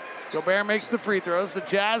 Gobert makes the free throws. The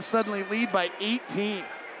Jazz suddenly lead by 18.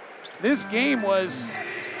 This game was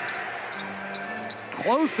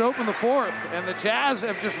close to open the fourth, and the Jazz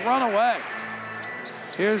have just run away.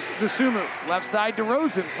 Here's Dosunmu, left side to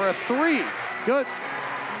DeRozan for a three. Good.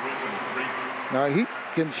 Now he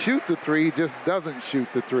can shoot the three, he just doesn't shoot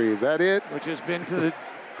the three. Is that it? Which has been to the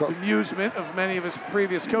amusement of many of his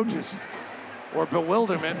previous coaches. Or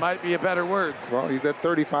bewilderment might be a better word. Well, he's at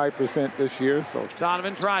 35% this year, so.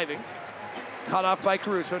 Donovan driving. Cut off by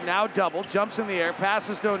Caruso. Now double. Jumps in the air.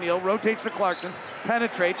 Passes to O'Neal. Rotates to Clarkson.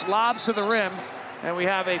 Penetrates. Lobs to the rim. And we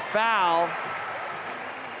have a foul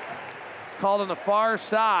called on the far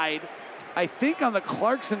side. I think on the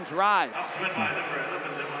Clarkson drive.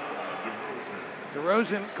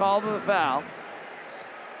 DeRozan called to the foul.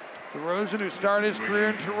 DeRozan, who started his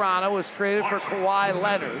career in Toronto, was traded for Kawhi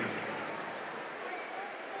Leonard.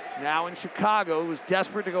 Now in Chicago, was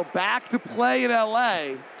desperate to go back to play in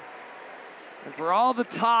LA. And for all the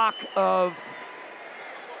talk of,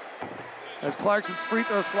 as Clarkson's free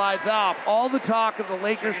throw slides off, all the talk of the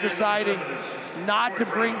Lakers deciding not to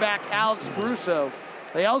bring back Alex Caruso,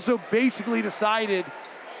 they also basically decided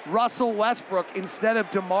Russell Westbrook instead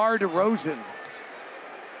of DeMar DeRozan.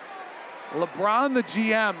 LeBron, the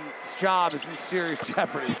GM's job is in serious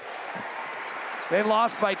jeopardy. They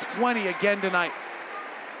lost by 20 again tonight.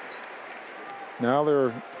 Now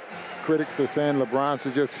their critics are saying LeBron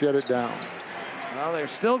should just shut it down. Well, they're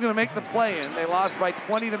still going to make the play-in. They lost by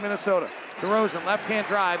 20 to Minnesota. DeRozan, left-hand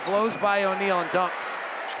drive, blows by O'Neal and dunks.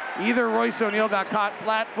 Either Royce O'Neal got caught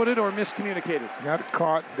flat-footed or miscommunicated. Got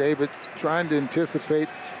caught, David, trying to anticipate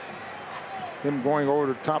him going over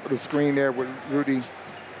the top of the screen there with Rudy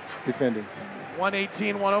defending.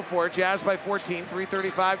 118-104, Jazz by 14,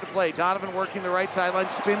 3:35 to play. Donovan working the right sideline,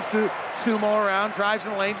 spins to Sumo around, drives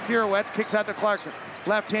in the lane, pirouettes, kicks out to Clarkson.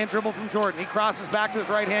 Left-hand dribble from Jordan. He crosses back to his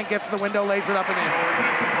right hand, gets to the window, lays it up and in.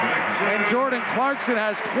 And Jordan Clarkson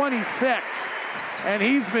has 26, and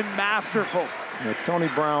he's been masterful. Yeah, Tony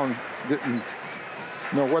Brown didn't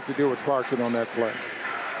know what to do with Clarkson on that play.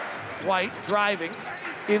 White driving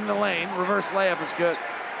in the lane, reverse layup is good.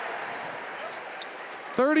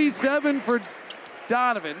 37 for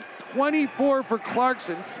Donovan, 24 for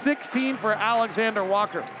Clarkson, 16 for Alexander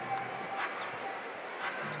Walker.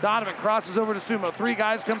 Donovan crosses over to Sumo. Three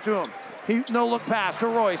guys come to him. He no-look pass to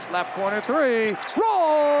Royce. Left corner three.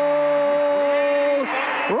 Rolls!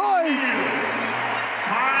 Royce!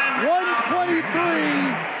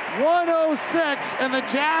 123-106, and the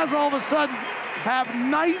Jazz all of a sudden have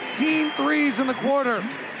 19 threes in the quarter.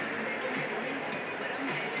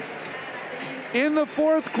 In the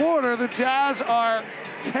fourth quarter, the Jazz are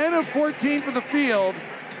 10 of 14 from the field,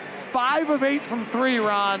 5 of 8 from three,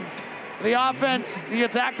 Ron. The offense, the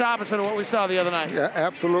exact opposite of what we saw the other night. Yeah,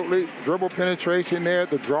 absolutely. Dribble penetration there,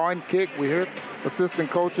 the drawing kick. We hear assistant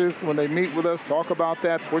coaches, when they meet with us, talk about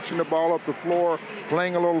that, pushing the ball up the floor,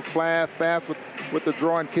 playing a little fast with the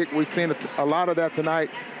drawing kick. We've seen a lot of that tonight.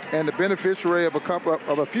 And the beneficiary of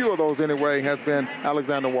a few of those anyway has been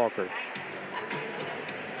Alexander Walker.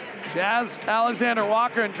 Jazz, Alexander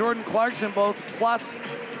Walker and Jordan Clarkson both plus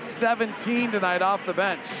 17 tonight off the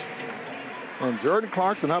bench. And Jordan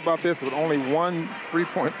Clarkson, how about this, with only one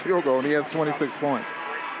three-point field goal, and he has 26 points.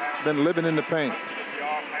 Been living in the paint.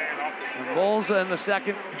 And Bulls in the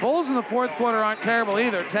fourth quarter aren't terrible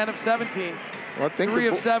either, 10 of 17. Well, I think 3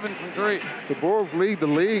 of 7 from three. The Bulls lead the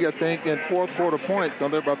league, I think, in fourth quarter points. So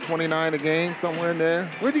they're about 29 a game, somewhere in there.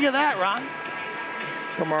 Where'd you get that, Ron?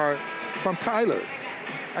 From Tyler.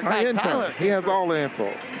 Tyler. He has all the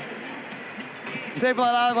info.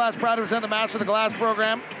 Safelite Auto Glass proud to present the Master of the Glass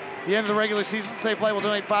program. At the end of the regular season, Safelite will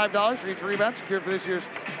donate $5 for each rebound secured for this year's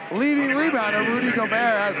leading rebounder. Rudy Gobert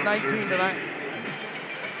has 19 tonight.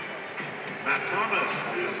 Matt Thomas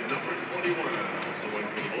is number 21. So in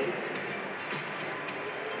for the Bulls.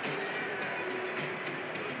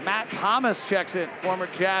 Matt Thomas checks in, former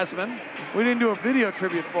Jazzman. We didn't do a video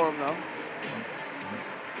tribute for him, though.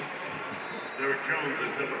 Derek Jones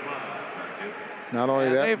is number 5. Not only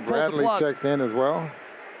that, Bradley checks in as well.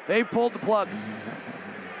 They pulled the plug.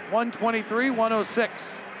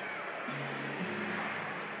 123-106.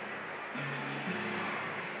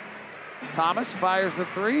 Thomas fires the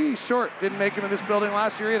three. Short. Didn't make him in this building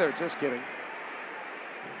last year either. Just kidding.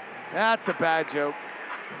 That's a bad joke.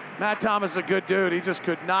 Matt Thomas is a good dude. He just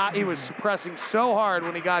could not. He was pressing so hard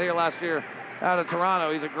when he got here last year out of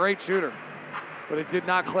Toronto. He's a great shooter. But it did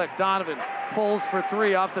not click. Donovan pulls for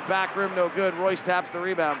three off the back rim. No good. Royce taps the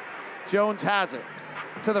rebound. Jones has it.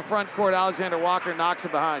 To the front court. Alexander Walker knocks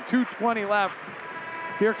it behind. 2:20 left.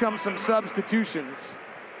 Here comes some substitutions.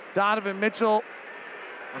 Donovan Mitchell.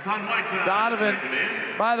 Donovan.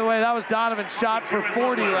 By the way, that was Donovan's shot for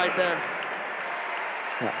 40 right there.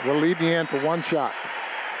 Yeah, we'll leave you in for one shot.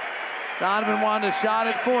 Donovan wanted a shot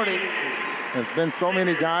at 40. There's been so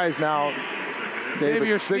many guys now.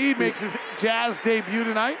 Xavier Sneed makes his Jazz debut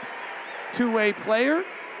tonight. Two-way player,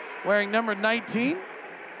 wearing number 19.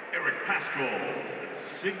 Eric Paschall,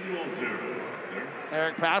 signal 0.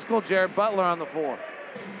 Eric Paschall, Jared Butler on the floor.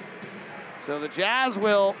 So the Jazz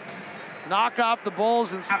will knock off the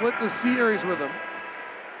Bulls and split the series with them.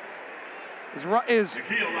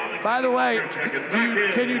 By the way,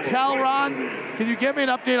 can you tell, Ron? Can you give me an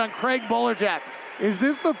update on Craig Bolerjack? Is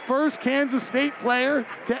this the first Kansas State player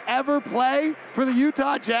to ever play for the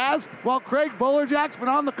Utah Jazz while Craig Bolerjack's been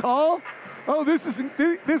on the call? Oh, this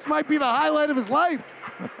might be the highlight of his life.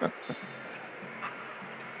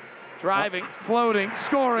 Driving, floating,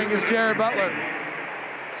 scoring is Jared Butler.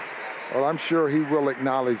 Well, I'm sure he will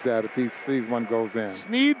acknowledge that if he sees one goes in.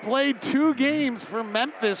 Sneed played 2 games for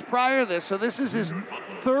Memphis prior to this, so this is his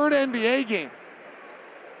 3rd NBA game.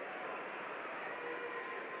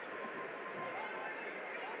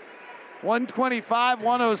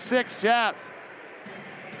 (125-106) Jazz.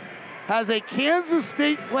 Has a Kansas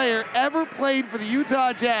State player ever played for the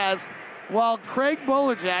Utah Jazz while Craig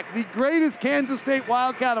Bolerjack, the greatest Kansas State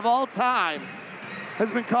Wildcat of all time, has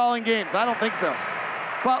been calling games? I don't think so.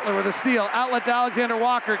 Butler with a steal, outlet to Alexander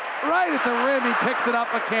Walker, right at the rim. He picks it up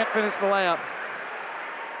but can't finish the layup.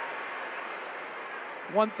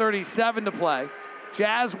 1:37 to play.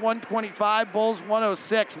 Jazz 125, Bulls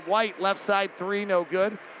 106. White left side 3, no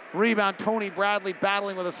good. Rebound, Tony Bradley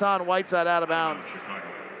battling with Hassan Whiteside out of bounds.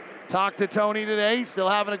 Talked to Tony today, still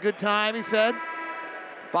having a good time, he said.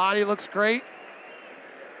 Body looks great.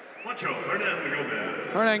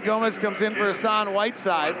 Hernan Gomez comes in for Hassan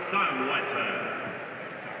Whiteside.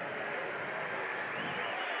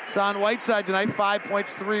 Hassan Whiteside tonight, 5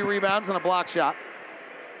 points, 3 rebounds, and a block shot.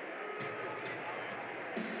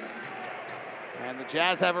 And the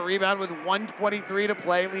Jazz have a rebound with 1:23 to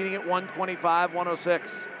play, leading at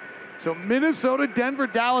 125-106. So Minnesota, Denver,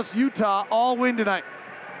 Dallas, Utah all win tonight.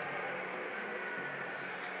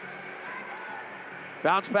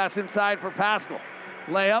 Bounce pass inside for Paschall.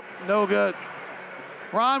 Layup, no good.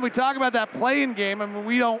 Ron, we talk about that play-in game. I mean,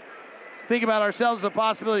 we don't think about ourselves as a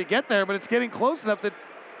possibility to get there, but it's getting close enough that,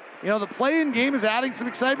 you know, the play-in game is adding some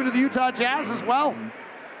excitement to the Utah Jazz as well.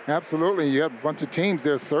 Absolutely. You have a bunch of teams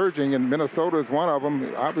there surging, and Minnesota is one of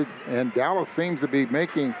them. And Dallas seems to be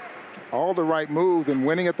making all the right moves and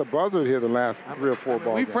winning at the buzzer here the last 3 or 4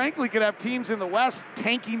 ball We games. frankly could have teams in the West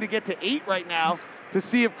tanking to get to 8 right now to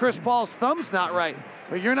see if Chris Paul's thumb's not right.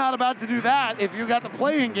 But you're not about to do that if you got the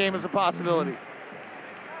play-in game as a possibility.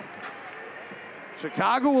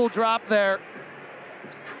 Chicago will drop their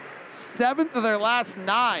 7th of their last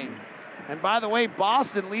 9. And by the way,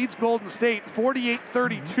 Boston leads Golden State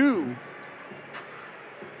 48-32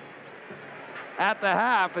 at the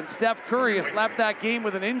half, and Steph Curry has left that game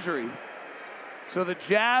with an injury. So the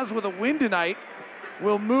Jazz, with a win tonight,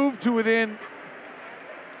 will move to within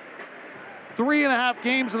 3.5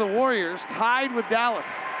 games of the Warriors, tied with Dallas.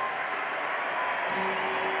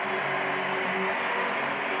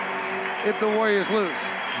 If the Warriors lose.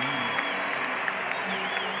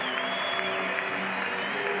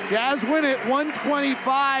 Jazz win it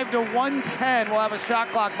 125-110. We'll have a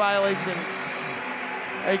shot clock violation.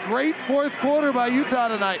 A great 4th quarter by Utah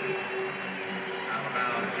tonight.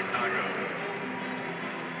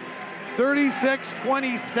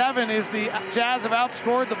 36-27 is the Jazz have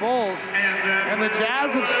outscored the Bulls. And the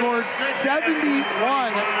Jazz have scored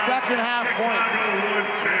 71 second half points.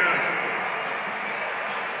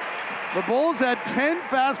 The Bulls had 10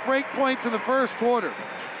 fast break points in the 1st quarter,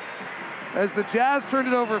 as the Jazz turned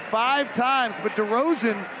it over 5 times, but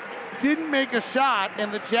DeRozan didn't make a shot,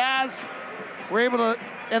 and the Jazz were able to,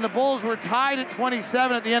 and the Bulls were tied at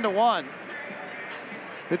 27 at the end of 1.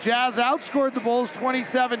 The Jazz outscored the Bulls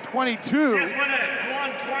 27-22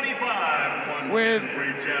 with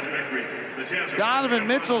Donovan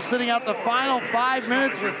Mitchell sitting out the final 5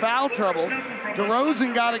 minutes with foul trouble.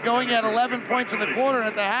 DeRozan got it going at 11 points in the quarter, and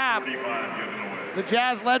at the half, the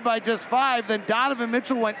Jazz led by just 5. Then Donovan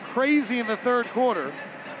Mitchell went crazy in the 3rd quarter.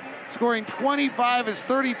 scoring 25 as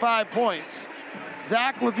 35 points.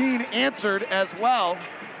 Zach LaVine answered as well.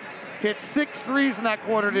 Hit 6 threes in that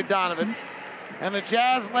quarter to Donovan. And the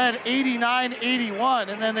Jazz led 89-81,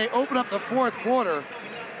 and then they opened up the fourth quarter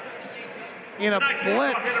in a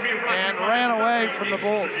blitz and ran away from the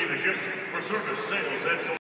Bulls.